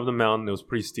was going up the mountain. It was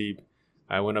pretty steep.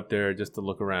 I went up there just to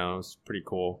look around. It was pretty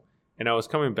cool. And I was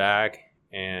coming back,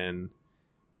 and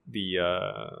there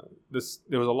was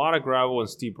a lot of gravel and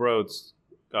steep roads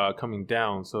coming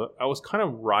down. So I was kind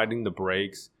of riding the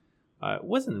brakes. It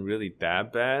wasn't really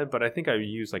that bad, but I think I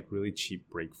used like really cheap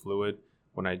brake fluid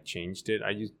when I changed it.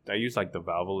 I used like the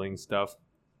Valvoline stuff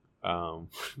from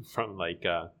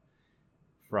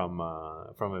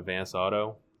Advanced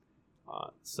Auto.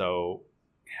 So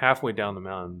halfway down the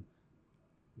mountain,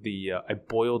 I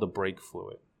boiled the brake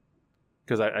fluid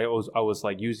because I was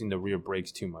like using the rear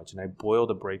brakes too much, and I boiled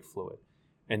the brake fluid,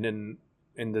 and then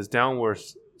in this downward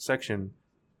section,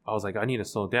 I was like, I need to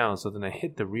slow down. So then I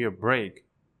hit the rear brake,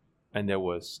 and there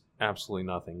was absolutely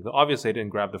nothing. Obviously, I didn't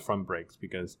grab the front brakes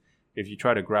because if you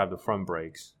try to grab the front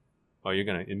brakes, you're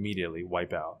gonna immediately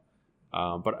wipe out.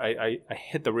 But I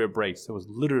hit the rear brakes. There was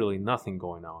literally nothing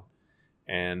going on.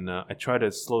 And I tried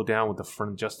to slow down with the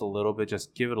front just a little bit,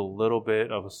 just give it a little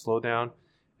bit of a slowdown,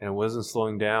 and it wasn't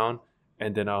slowing down.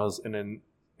 And then I was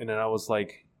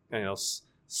like,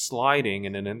 sliding,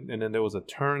 and then there was a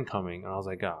turn coming, and I was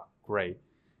like, great.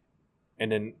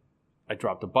 And then I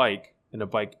dropped the bike, and the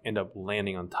bike ended up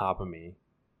landing on top of me.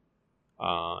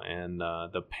 And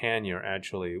the pannier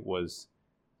actually was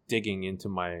digging into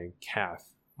my calf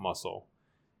muscle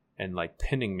and like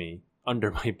pinning me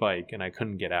under my bike, and I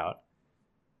couldn't get out.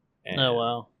 And, oh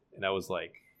wow! And I was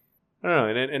like, I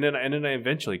don't know. And then I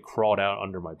eventually crawled out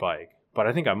under my bike, but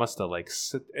I think I must have like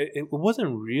it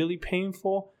wasn't really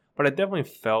painful, but I definitely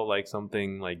felt like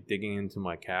something like digging into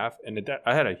my calf, and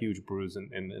I had a huge bruise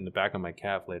in the back of my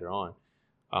calf later on.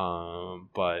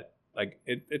 But like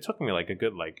it took me like a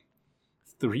good like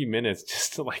 3 minutes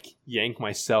just to like yank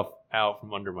myself out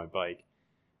from under my bike,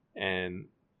 and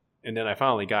then I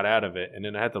finally got out of it, and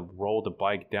then I had to roll the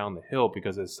bike down the hill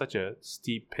because it's such a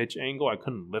steep pitch angle. I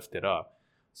couldn't lift it up.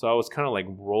 So I was kind of like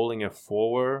rolling it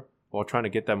forward while trying to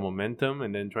get that momentum,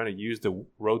 and then trying to use the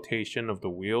rotation of the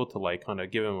wheel to like kind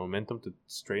of give it momentum to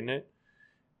straighten it.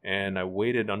 And I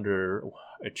waited under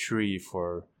a tree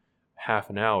for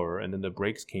half an hour, and then the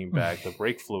brakes came back. The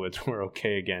brake fluids were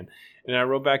okay again. And I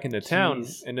rode back into town,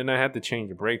 and then I had to change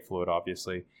the brake fluid,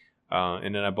 obviously.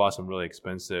 And then I bought some really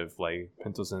expensive, like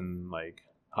Pentelson, like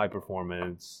high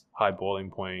performance, high boiling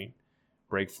point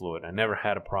brake fluid. I never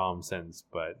had a problem since,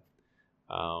 but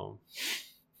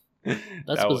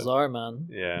that's bizarre, man.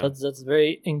 Yeah, that's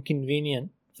very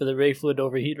inconvenient for the brake fluid to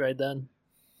overheat right then.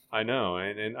 I know,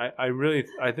 and I really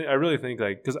think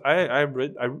like because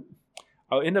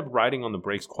I'll end up riding on the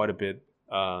brakes quite a bit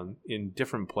in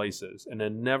different places, and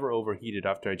then never overheated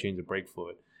after I changed the brake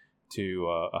fluid to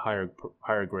a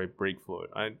higher grade brake fluid.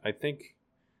 I think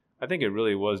it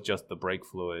really was just the brake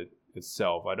fluid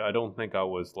itself. I don't think I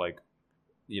was like,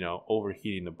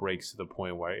 overheating the brakes to the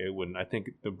point where it wouldn't. I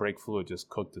think the brake fluid just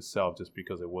cooked itself just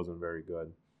because it wasn't very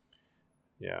good.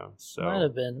 Yeah, so might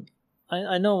have been.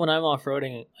 I know when I'm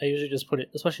off-roading, I usually just put it,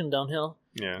 especially in downhill.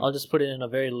 Yeah, I'll just put it in a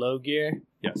very low gear.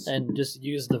 Yes. And just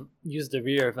use the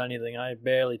rear if anything. I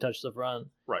barely touch the front.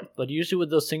 Right. But usually with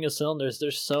those single cylinders,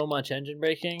 there's so much engine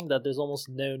braking that there's almost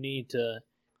no need to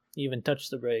even touch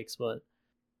the brakes. But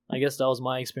I guess that was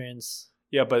my experience.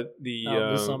 Yeah, but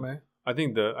this summer. I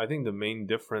think the main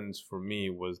difference for me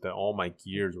was that all my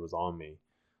gears was on me.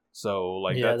 So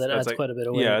like that adds like, quite a bit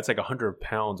of weight. Yeah, it's like 100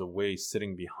 pounds of weight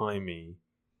sitting behind me,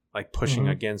 like pushing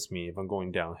against me if I'm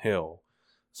going downhill.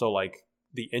 So like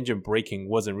the engine braking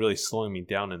wasn't really slowing me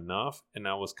down enough, and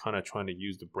I was kind of trying to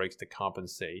use the brakes to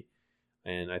compensate.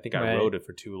 And I think I rode it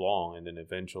for too long, and then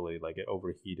eventually like it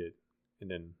overheated,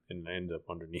 and I ended up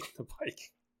underneath the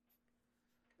bike.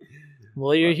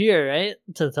 Well, you're here, right,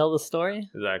 to tell the story.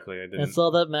 Exactly. I didn't. That's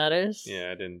all that matters.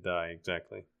 Yeah, I didn't die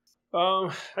exactly.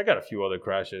 I got a few other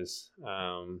crashes.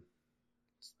 I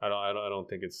don't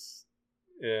think it's.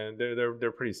 Yeah,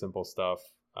 they're pretty simple stuff.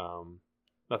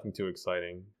 Nothing too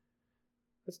exciting.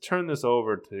 Let's turn this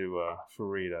over to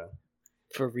Farida.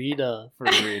 Farida.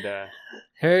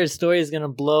 Her story is gonna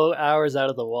blow ours out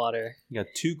of the water. You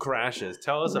got 2 crashes.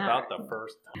 Tell us about the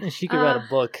first time. She could write a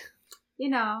book.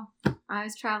 I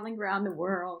was traveling around the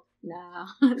world. No,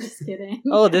 just kidding.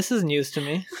 Oh, this is news to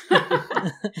me.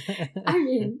 I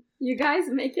mean, you guys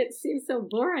make it seem so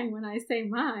boring when I say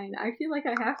mine. I feel like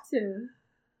I have to,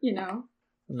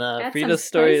 Nah, Frida's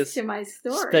story is to my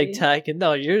story. Spectacular.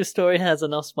 No, your story has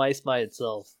enough spice by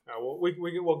itself.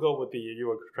 We'll go with you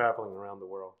were traveling around the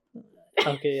world.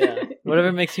 Okay, yeah.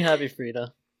 Whatever makes you happy,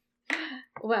 Frida.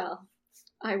 Well,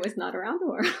 I was not around the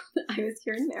world. I was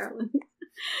here in Maryland,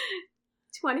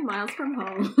 20 miles from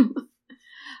home.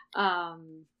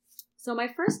 So my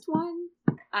first one,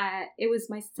 it was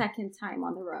my second time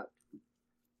on the road.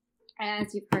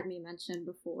 As you've heard me mention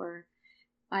before,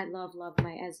 I love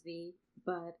my SV,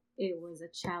 but it was a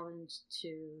challenge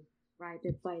to ride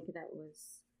a bike that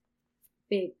was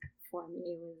big for me.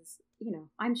 It was,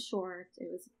 I'm short. It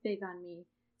was big on me.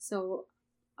 So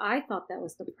I thought that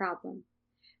was the problem.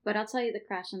 But I'll tell you the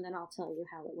crash, and then I'll tell you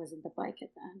how it wasn't the bike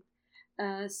at the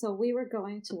end. So we were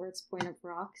going towards Point of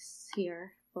Rocks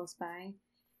here, close by.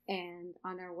 And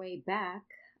on our way back,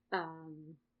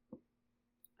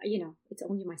 it's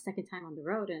only my second time on the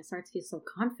road, and I started to feel so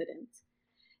confident.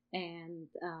 And,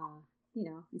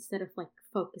 instead of like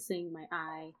focusing my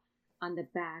eye on the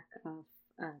back of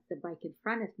the bike in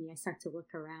front of me, I start to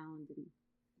look around and,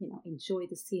 enjoy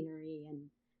the scenery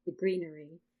and the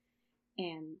greenery.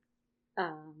 And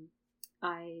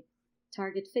I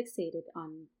target fixated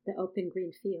on the open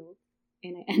green field,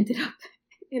 and I ended up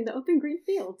in the open green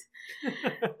field.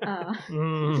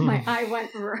 My eye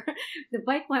went where the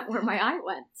bike went, where my eye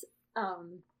went.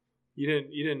 You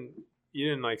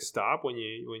didn't like stop when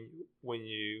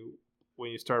you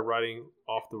started riding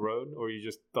off the road, or you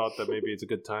just thought that maybe it's a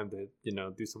good time to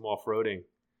do some off-roading?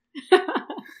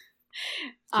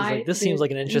 This seems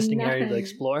like an interesting area to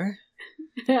explore.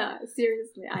 Yeah,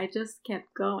 seriously, I just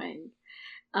kept going.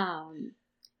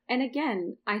 And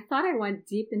again, I thought I went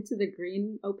deep into the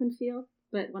green open field,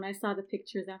 but when I saw the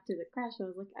pictures after the crash, I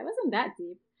was like, I wasn't that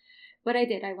deep. But I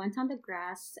did. I went on the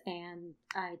grass and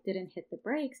I didn't hit the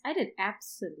brakes. I did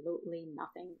absolutely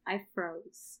nothing. I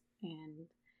froze, and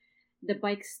the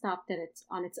bike stopped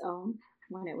on its own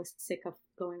when it was sick of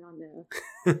going on the,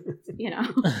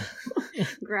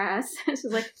 grass. She's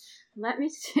like, let me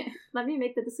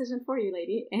make the decision for you,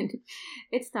 lady. And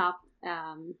it stopped.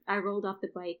 I rolled off the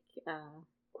bike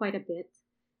quite a bit.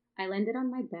 I landed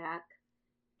on my back.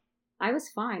 I was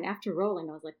fine. After rolling,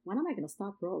 I was like, when am I going to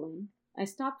stop rolling? I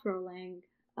stopped rolling,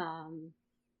 and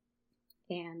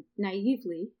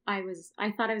naively, I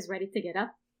thought I was ready to get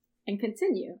up and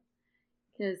continue,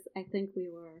 because I think we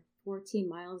were 14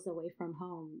 miles away from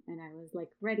home, and I was like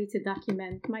ready to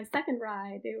document my second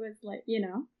ride. It was like,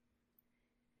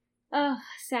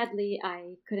 sadly,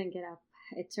 I couldn't get up.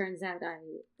 It turns out I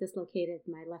dislocated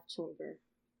my left shoulder.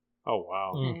 Oh,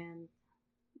 wow.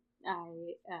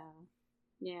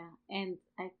 And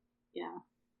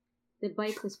the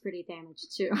bike was pretty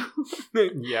damaged too.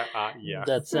 Yeah.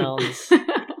 That sounds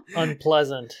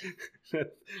unpleasant.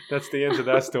 That's the end of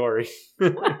that story.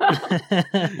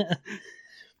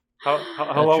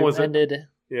 How long was it?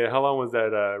 Yeah, how long was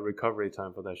that recovery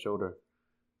time for that shoulder?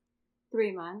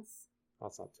 3 months.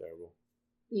 That's not terrible.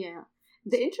 Yeah.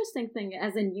 The interesting thing,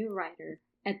 as a new rider,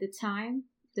 at the time,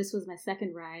 this was my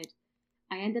second ride,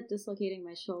 I ended up dislocating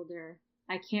my shoulder.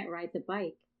 I can't ride the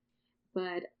bike,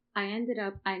 but I ended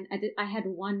up, I had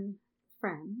one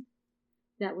friend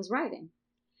that was riding.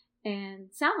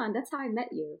 And Salman, that's how I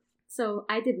met you. So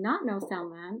I did not know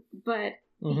Salman, but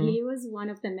he was one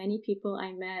of the many people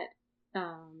I met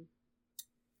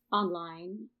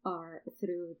online or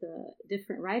through the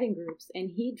different riding groups.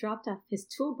 And he dropped off his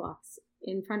toolbox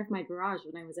in front of my garage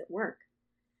when I was at work.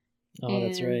 Oh, and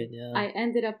that's right, yeah. I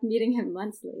ended up meeting him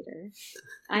months later.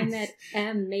 I met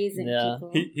amazing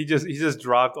people. He just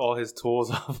dropped all his tools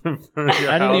off in front of your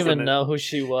I house. didn't even know who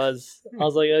she was. I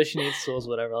was like, oh, she needs tools,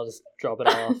 whatever. I'll just drop it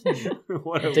off.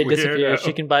 What If they disappear,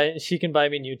 weirdo. she can buy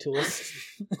me new tools.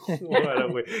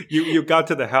 You got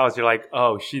to the house, you're like,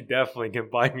 oh, she definitely can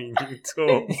buy me new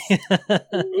tools.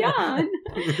 Yeah.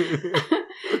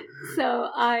 So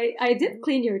I did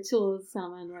clean your tools,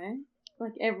 Salman, right?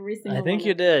 Like every single one. I think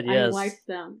you did, yes. I wiped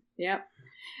them. Yep.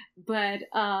 But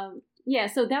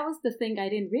so that was the thing I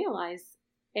didn't realize.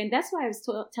 And that's why I was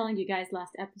telling you guys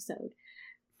last episode.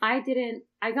 I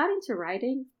got into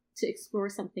riding to explore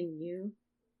something new.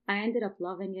 I ended up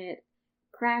loving it,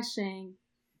 crashing,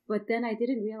 but then I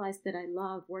didn't realize that I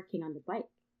love working on the bike.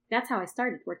 That's how I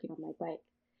started working on my bike.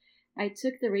 I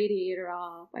took the radiator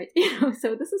off.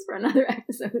 So this is for another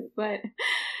episode. But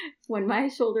when my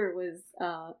shoulder was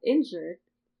injured,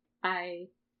 I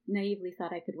naively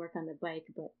thought I could work on the bike,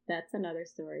 but that's another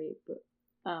story. But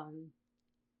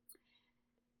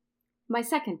my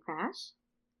second crash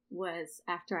was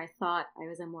after I thought I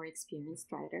was a more experienced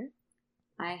rider.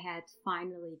 I had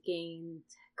finally gained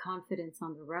confidence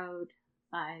on the road.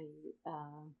 I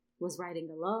was riding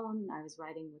alone. I was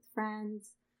riding with friends.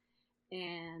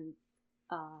 And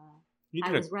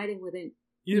I was riding within...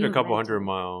 You did a couple hundred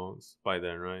miles by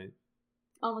then, right?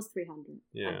 Almost 300.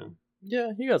 Yeah.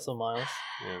 Yeah, you got some miles.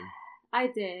 Yeah. I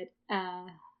did.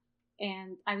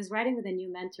 and I was riding with a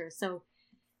new mentor. So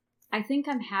I think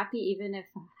I'm happy, even if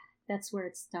that's where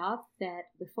it stopped, that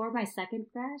before my second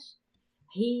crash,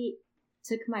 he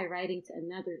took my riding to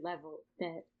another level,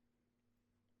 that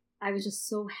I was just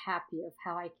so happy of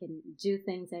how I can do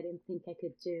things I didn't think I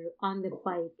could do on the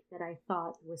bike that I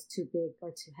thought was too big or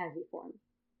too heavy for me.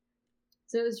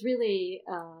 So it was really,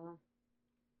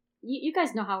 you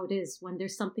guys know how it is when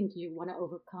there's something you want to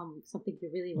overcome, something you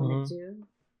really want to do.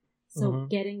 So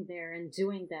getting there and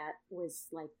doing that was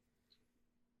like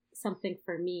something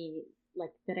for me,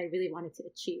 like that I really wanted to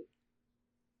achieve.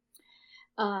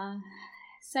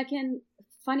 Second,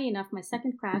 funny enough, my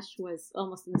second crash was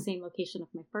almost in the same location of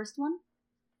my first one,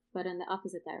 but in the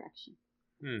opposite direction.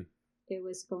 It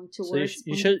was going towards. So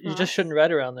you just shouldn't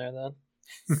ride around there then.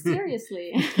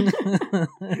 Seriously.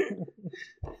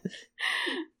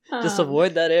 Just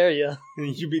avoid that area.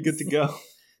 You'd be good to go.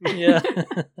 Yeah.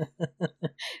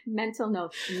 Mental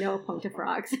note: no Ponta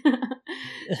Frogs.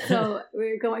 So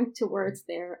we were going towards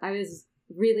there. I was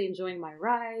really enjoying my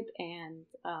ride, and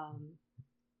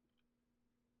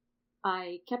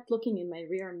I kept looking in my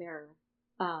rear mirror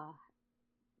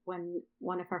when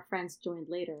one of our friends joined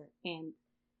later. And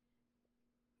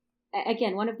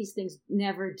again, one of these things,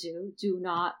 never do. Do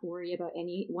not worry about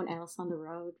anyone else on the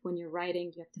road. When you're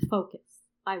riding, you have to focus.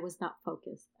 I was not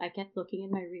focused. I kept looking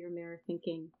in my rear mirror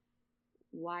thinking,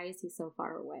 why is he so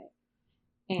far away?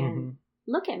 And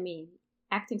look at me,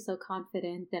 acting so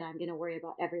confident that I'm going to worry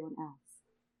about everyone else.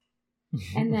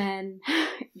 And then,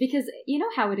 because you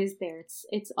know how it is there,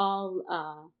 it's all,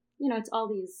 it's all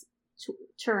these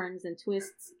turns and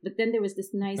twists, but then there was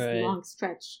this nice long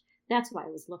stretch. That's why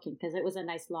I was looking, because it was a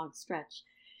nice long stretch.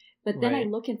 But then I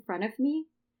look in front of me,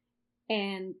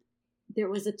 and there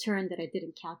was a turn that I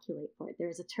didn't calculate for it. There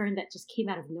was a turn that just came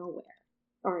out of nowhere,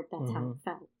 or that's how it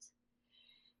felt.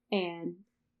 And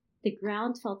the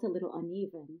ground felt a little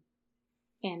uneven,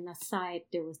 and aside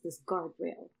there was this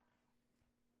guardrail.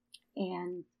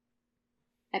 And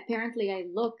apparently I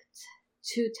looked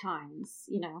 2 times,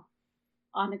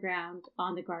 on the ground,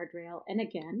 on the guardrail, and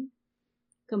again,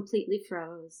 completely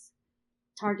froze,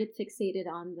 target fixated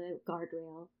on the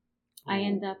guardrail. I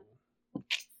end up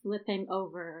flipping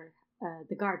over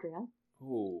the guardrail.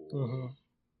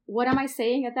 What am I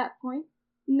saying at that point?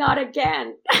 Not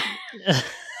again.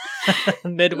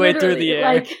 Midway through the air.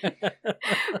 Like,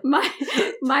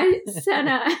 my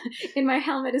Senna in my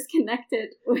helmet is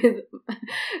connected with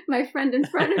my friend in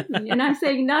front of me, and I'm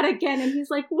saying not again, and he's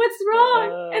like, what's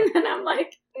wrong? And then I'm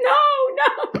like,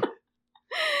 no.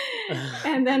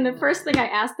 And then the first thing I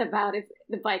asked about if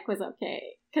the bike was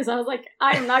okay, because I was like,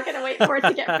 I am not going to wait for it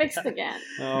to get fixed again.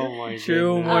 Oh my god.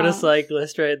 True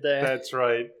motorcyclist right there. That's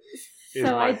right. Is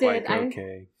so my I did. bike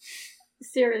okay?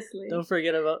 Seriously. Don't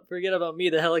forget about me.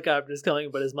 The helicopter's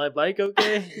coming, but is my bike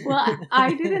okay? Well,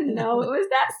 I didn't know it was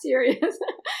that serious.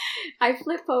 I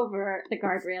flip over the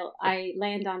guardrail. I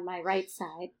land on my right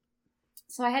side.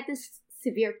 So I had this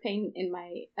severe pain in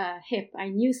my hip. I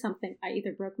knew something. I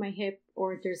either broke my hip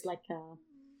or there's like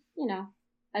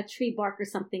a tree bark or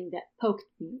something that poked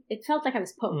me. It felt like I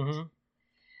was poked.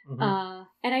 And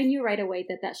I knew right away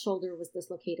that shoulder was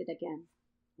dislocated again.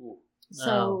 Ooh.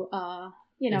 So,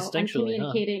 I'm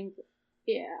communicating.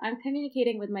 Yeah, I'm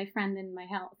communicating with my friend in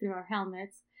through our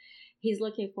helmets. He's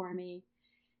looking for me.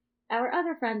 Our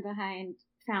other friend behind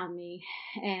found me,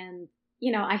 and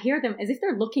I hear them as if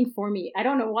they're looking for me. I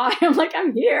don't know why. I'm like,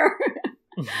 I'm here.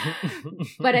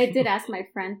 But I did ask my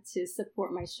friend to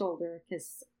support my shoulder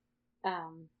because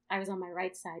I was on my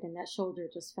right side, and that shoulder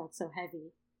just felt so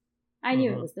heavy. I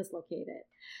knew it was dislocated.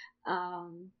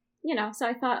 So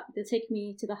I thought they'll take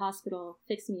me to the hospital,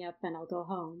 fix me up, and I'll go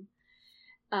home.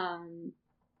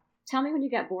 Tell me when you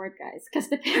get bored, guys, because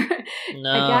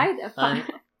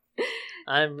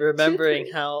I'm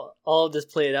remembering how all of this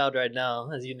played out right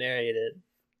now as you narrated.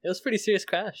 It was a pretty serious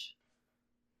crash.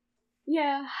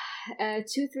 Yeah.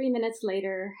 2-3 minutes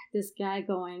later, this guy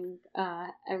going,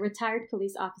 a retired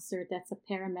police officer that's a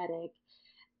paramedic,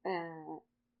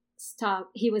 stop.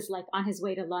 He was like on his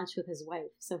way to lunch with his wife,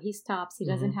 so he stops. He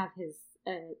doesn't have his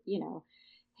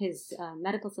his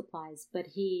medical supplies, but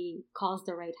he calls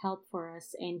the right help for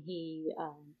us, and he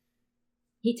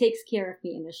takes care of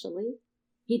me initially.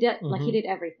 He did he did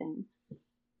everything.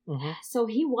 So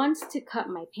he wants to cut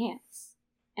my pants,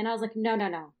 and I was like,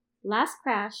 no. Last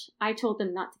crash, I told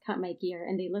them not to cut my gear,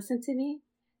 and they listened to me.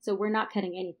 So we're not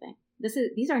cutting anything.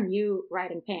 These are new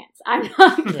riding pants. I'm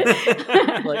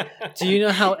not. Like, do you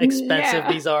know how expensive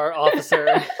these are,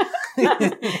 officer?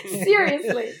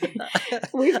 Seriously.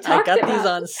 We've I talked got about these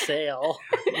on sale.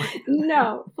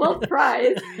 No, full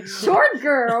price. Short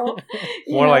girl.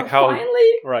 More like how-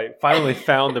 finally Right. Finally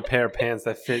found a pair of pants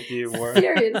that fit you more.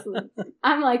 seriously.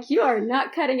 I'm like, you are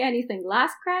not cutting anything.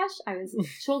 Last crash,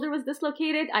 shoulder was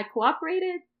dislocated. I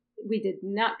cooperated. We did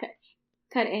not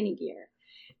cut any gear.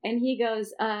 And he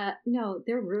goes, no,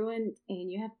 they're ruined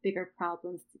and you have bigger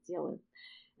problems to deal with.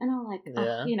 And I'm like,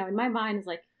 Yeah. in my mind is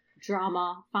like,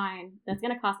 drama, fine. That's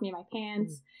going to cost me my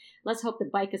pants. Let's hope the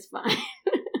bike is fine.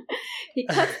 He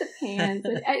cuts the pants.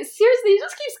 And seriously, he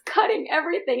just keeps cutting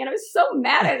everything. And I was so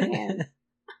mad at him.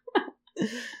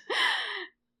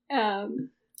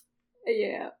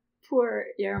 Yeah, poor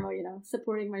Yermo,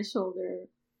 supporting my shoulder.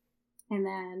 And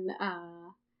then,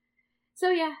 so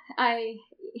yeah, I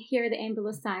hear the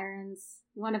ambulance sirens.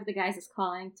 One of the guys is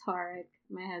calling Tarek,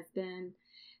 my husband,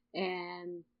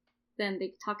 and then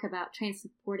they talk about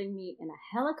transporting me in a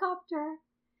helicopter.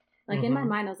 Like in my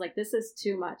mind, I was like, this is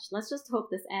too much. Let's just hope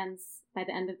this ends by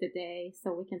the end of the day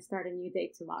so we can start a new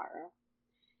day tomorrow.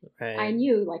 Right. I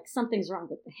knew like something's wrong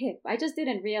with the hip. I just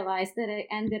didn't realize that it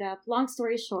ended up, long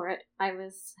story short, I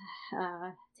was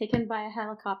taken by a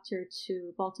helicopter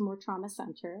to Baltimore Trauma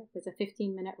Center. It was a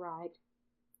 15-minute ride.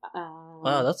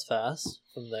 Wow, that's fast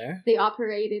from there. They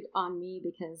operated on me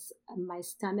because my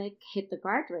stomach hit the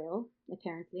guardrail,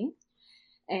 apparently.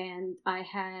 And I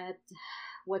had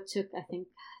what took, I think,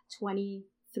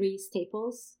 23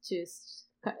 staples to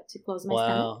close my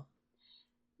stomach. Wow.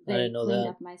 I didn't know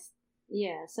that.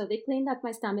 So they cleaned up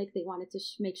my stomach. They wanted to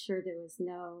make sure there was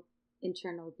no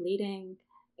internal bleeding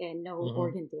and no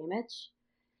organ damage.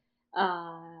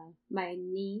 My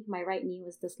right knee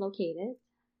was dislocated.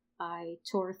 I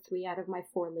tore 3 out of my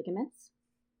 4 ligaments.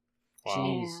 Wow.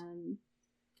 And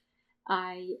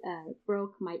I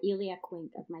broke my iliac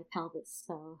wing of my pelvis.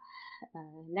 So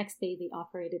next day they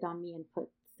operated on me and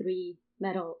put 3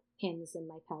 metal pins in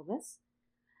my pelvis.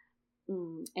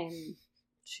 And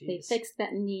they fixed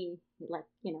that knee,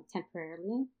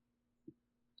 temporarily.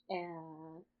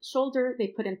 Shoulder they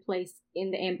put in place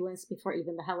in the ambulance before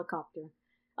even the helicopter.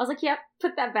 I was like, yep,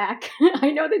 put that back.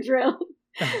 I know the drill.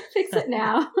 Fix it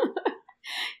now.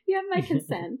 You have my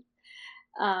consent.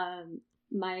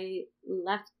 My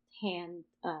left hand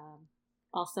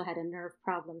also had a nerve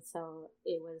problem, so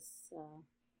it was,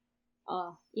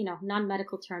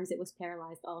 non-medical terms, it was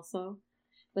paralyzed also.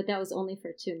 But that was only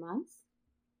for 2 months.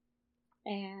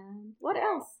 And what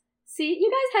else? See,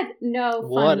 you guys had no fun.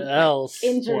 What else?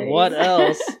 Injuries. What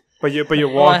else? But you're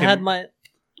walking. Well, I had my.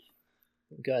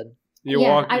 Good.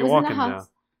 You're I was walking in the now.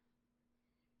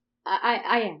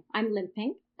 I am. I'm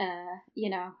limping.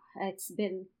 It's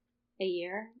been a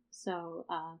year. So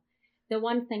the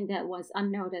one thing that was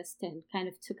unnoticed and kind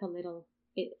of took a little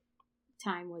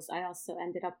time was I also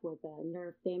ended up with a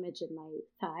nerve damage in my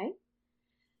thigh.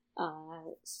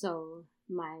 So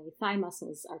my thigh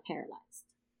muscles are paralyzed.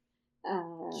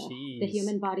 The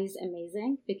human body is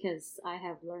amazing because I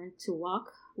have learned to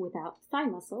walk without thigh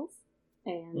muscles,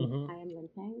 and I am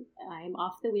limping. I'm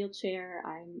off the wheelchair.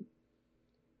 I'm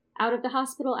out of the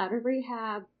hospital, out of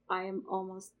rehab. I am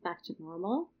almost back to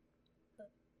normal.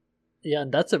 Yeah,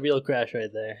 and that's a real crash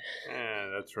right there. Yeah,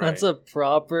 that's right. That's a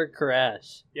proper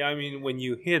crash. Yeah, I mean,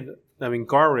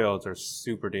 guardrails are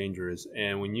super dangerous,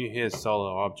 and when you hit solid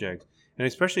objects, and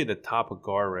especially the top of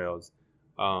guardrails,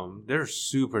 they're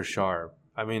super sharp.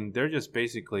 I mean, they're just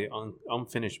basically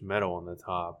unfinished metal on the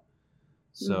top.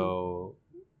 So,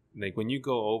 like, when you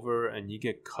go over and you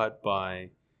get cut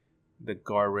by the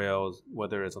guardrails,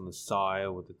 whether it's on the side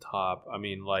or the top, I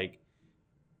mean, like,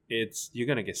 you're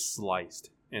gonna get sliced,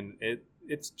 and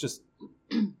it's just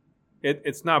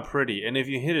it's not pretty. And if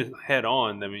you hit it head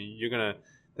on, I mean,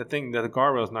 the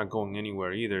guardrail's not going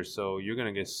anywhere either, so you're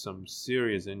gonna get some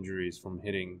serious injuries from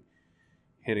hitting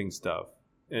stuff.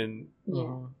 And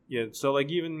so like,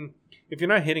 even if you're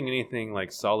not hitting anything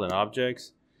like solid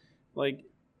objects, like,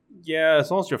 yeah,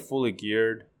 as long as you're fully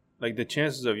geared, like, the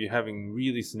chances of you having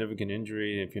really significant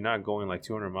injury if you're not going like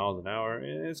 200 miles an hour,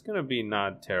 it's gonna be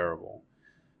not terrible.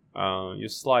 You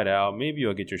slide out, maybe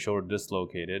you'll get your shoulder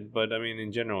dislocated, but I mean,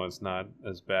 in general, it's not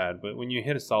as bad. But when you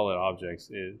hit solid objects,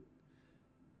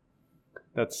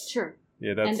 that's sure.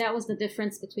 Yeah, that's, and that was the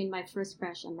difference between my first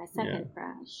crash and my second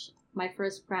crash. My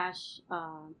first crash,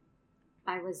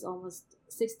 I was almost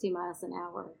 60 miles an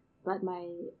hour, but my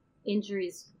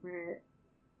injuries were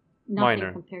nothing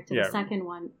minor compared to the second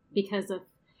one because of,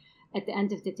 at the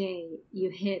end of the day, you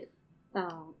hit,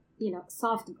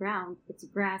 soft ground. It's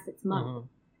grass, it's mud.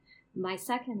 My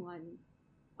second one,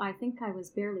 I think I was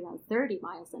barely on 30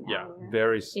 miles an hour.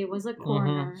 It was a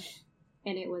corner,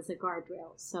 and it was a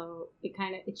guardrail, so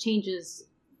it changes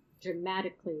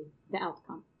dramatically the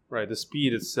outcome. Right. The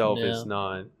speed itself Yeah. is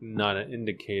not an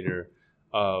indicator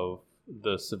of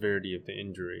the severity of the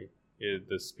injury.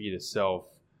 The speed itself.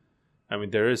 I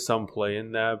mean, there is some play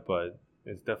in that, but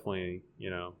it's definitely,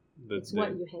 It's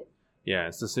what you hit. yeah,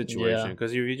 it's the situation. Yeah.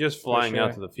 Because if you're just flying out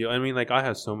sure. to the field, I mean, like I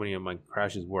have so many of my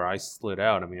crashes where I slid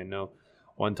out. I mean, I know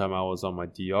one time I was on my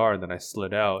DR that I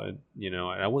slid out, and and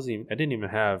I didn't even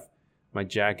have my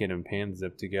jacket and pants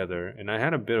zipped together, and I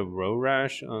had a bit of road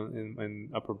rash in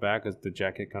upper back as the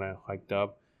jacket kind of hiked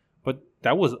up, but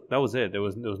that was it. There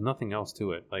was nothing else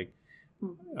to it, like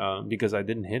because I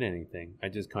didn't hit anything. I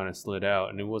just kind of slid out,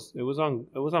 and it was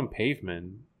on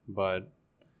pavement, but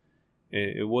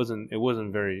it wasn't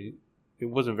very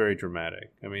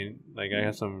dramatic. I mean, like I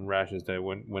had some rashes that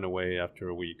went away after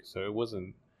a week, so it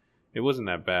wasn't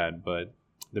that bad. But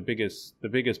the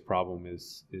biggest problem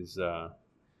is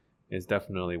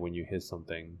definitely when you hit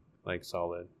something like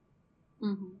solid.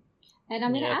 Mm-hmm. And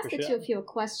I'm going to Yeah, ask for the two sure. of you a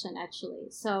question, actually.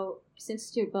 So,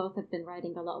 since you both have been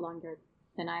riding a lot longer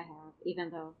than I have, even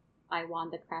though I won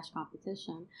the crash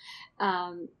competition,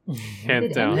 Hands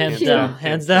Did down, any hands of down, you-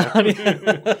 hands down.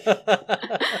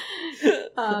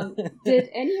 did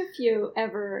any of you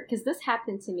ever, because this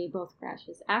happened to me, both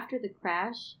crashes. After the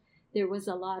crash, there was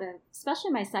a lot of,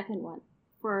 especially my second one,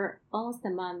 for almost a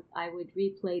month, I would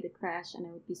replay the crash and I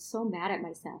would be so mad at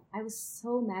myself. I was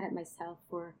so mad at myself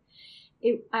for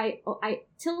it. I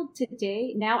till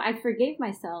today, now I forgave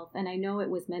myself and I know it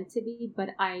was meant to be,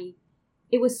 but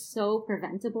it was so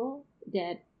preventable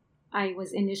that I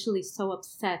was initially so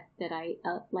upset that I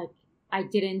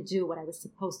didn't do what I was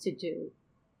supposed to do.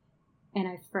 And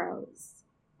I froze.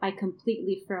 I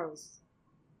completely froze.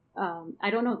 I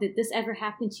don't know, did this ever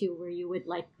happen to you where you would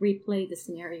like replay the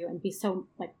scenario and be so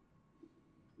like,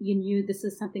 you knew this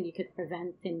is something you could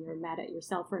prevent and you're mad at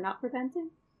yourself for not preventing?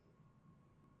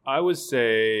 I would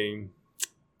say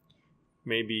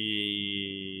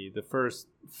maybe the first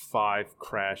 5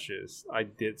 crashes, I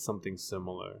did something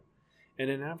similar. And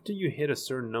then after you hit a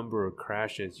certain number of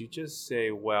crashes, you just say,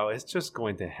 well, it's just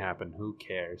going to happen. Who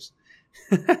cares?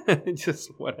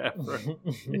 Just whatever.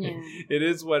 Yeah. It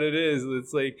is what it is.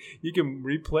 It's like you can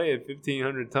replay it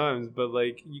 1,500 times, but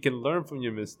like you can learn from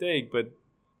your mistake, but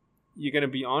you're going to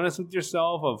be honest with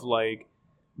yourself of like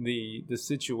the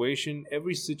situation.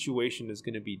 Every situation is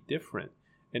going to be different,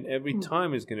 and every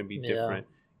time is going to be Yeah. different.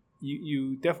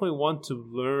 You definitely want to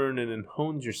learn and then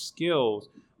hone your skills,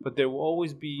 but there will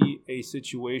always be a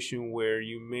situation where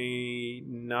you may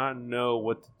not know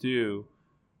what to do.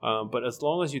 But as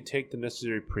long as you take the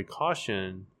necessary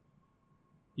precaution,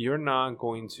 you're not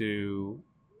going to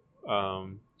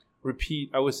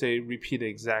repeat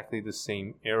exactly the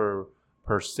same error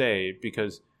per se,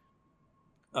 because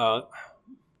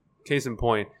case in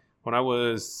point, when I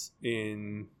rode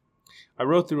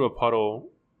through a puddle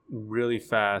really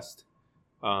fast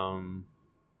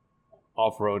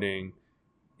off-roading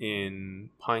in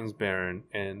Pines Barren,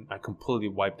 and I completely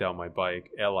wiped out my bike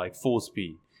at like full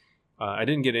speed. I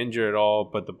didn't get injured at all,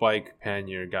 but the bike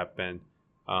pannier got bent.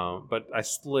 But I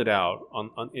slid out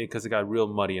because it got real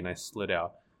muddy, and I slid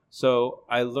out. So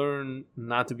I learned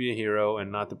not to be a hero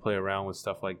and not to play around with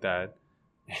stuff like that.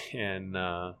 And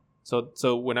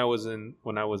so when I was in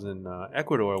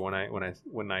Ecuador,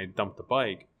 when I dumped the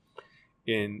bike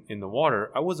in the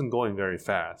water, I wasn't going very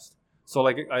fast. So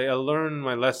like I learned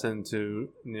my lesson to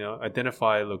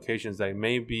identify locations that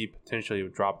maybe potentially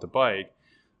would drop the bike.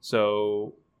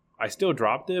 So I still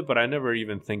dropped it, but I never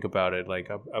even think about it. Like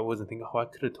I wasn't thinking, I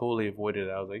could have totally avoided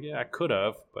it. I was like, yeah, I could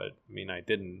have, but I mean, I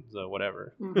didn't. So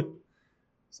whatever. Mm-hmm.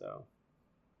 So.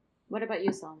 What about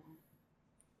you, Salman?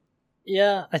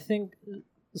 Yeah, I think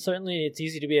certainly it's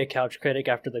easy to be a couch critic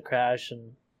after the crash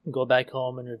and go back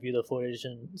home and review the footage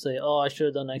and say, oh, I should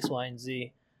have done X, Y, and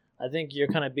Z. I think you're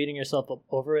kind of beating yourself up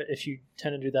over it if you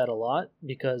tend to do that a lot,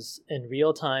 because in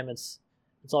real time, it's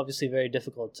obviously very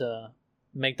difficult to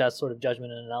make that sort of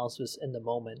judgment and analysis in the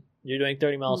moment. You're doing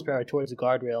 30 miles per hour towards the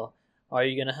guardrail. Are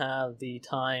you going to have the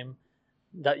time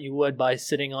that you would by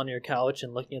sitting on your couch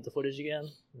and looking at the footage again?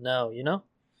 No,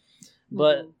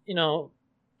 But,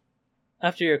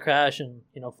 after your crash and,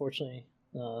 fortunately,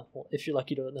 if you're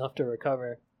lucky enough to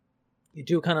recover, you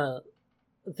do kind of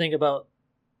think about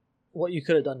what you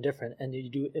could have done different, and you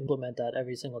do implement that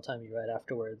every single time you ride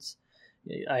afterwards.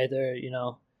 Either,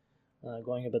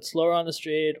 going a bit slower on the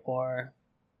street, or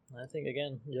I think,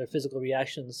 again, your physical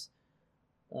reactions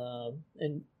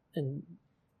and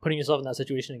putting yourself in that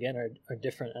situation again are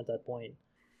different at that point.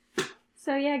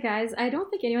 So yeah, guys, I don't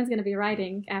think anyone's going to be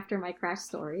riding after my crash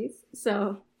stories.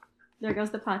 So there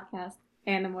goes the podcast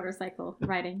and the motorcycle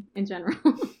riding in general.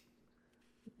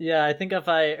 Yeah, I think if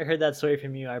I heard that story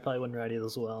from you, I probably wouldn't ride it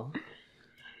as well.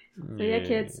 So yeah,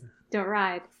 kids, don't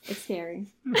ride. It's scary.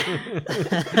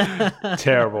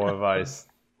 Terrible advice.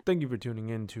 Thank you for tuning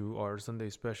in to our Sunday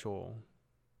special.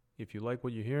 If you like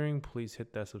what you're hearing, please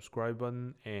hit that subscribe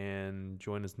button and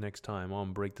join us next time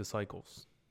on Break the Cycles.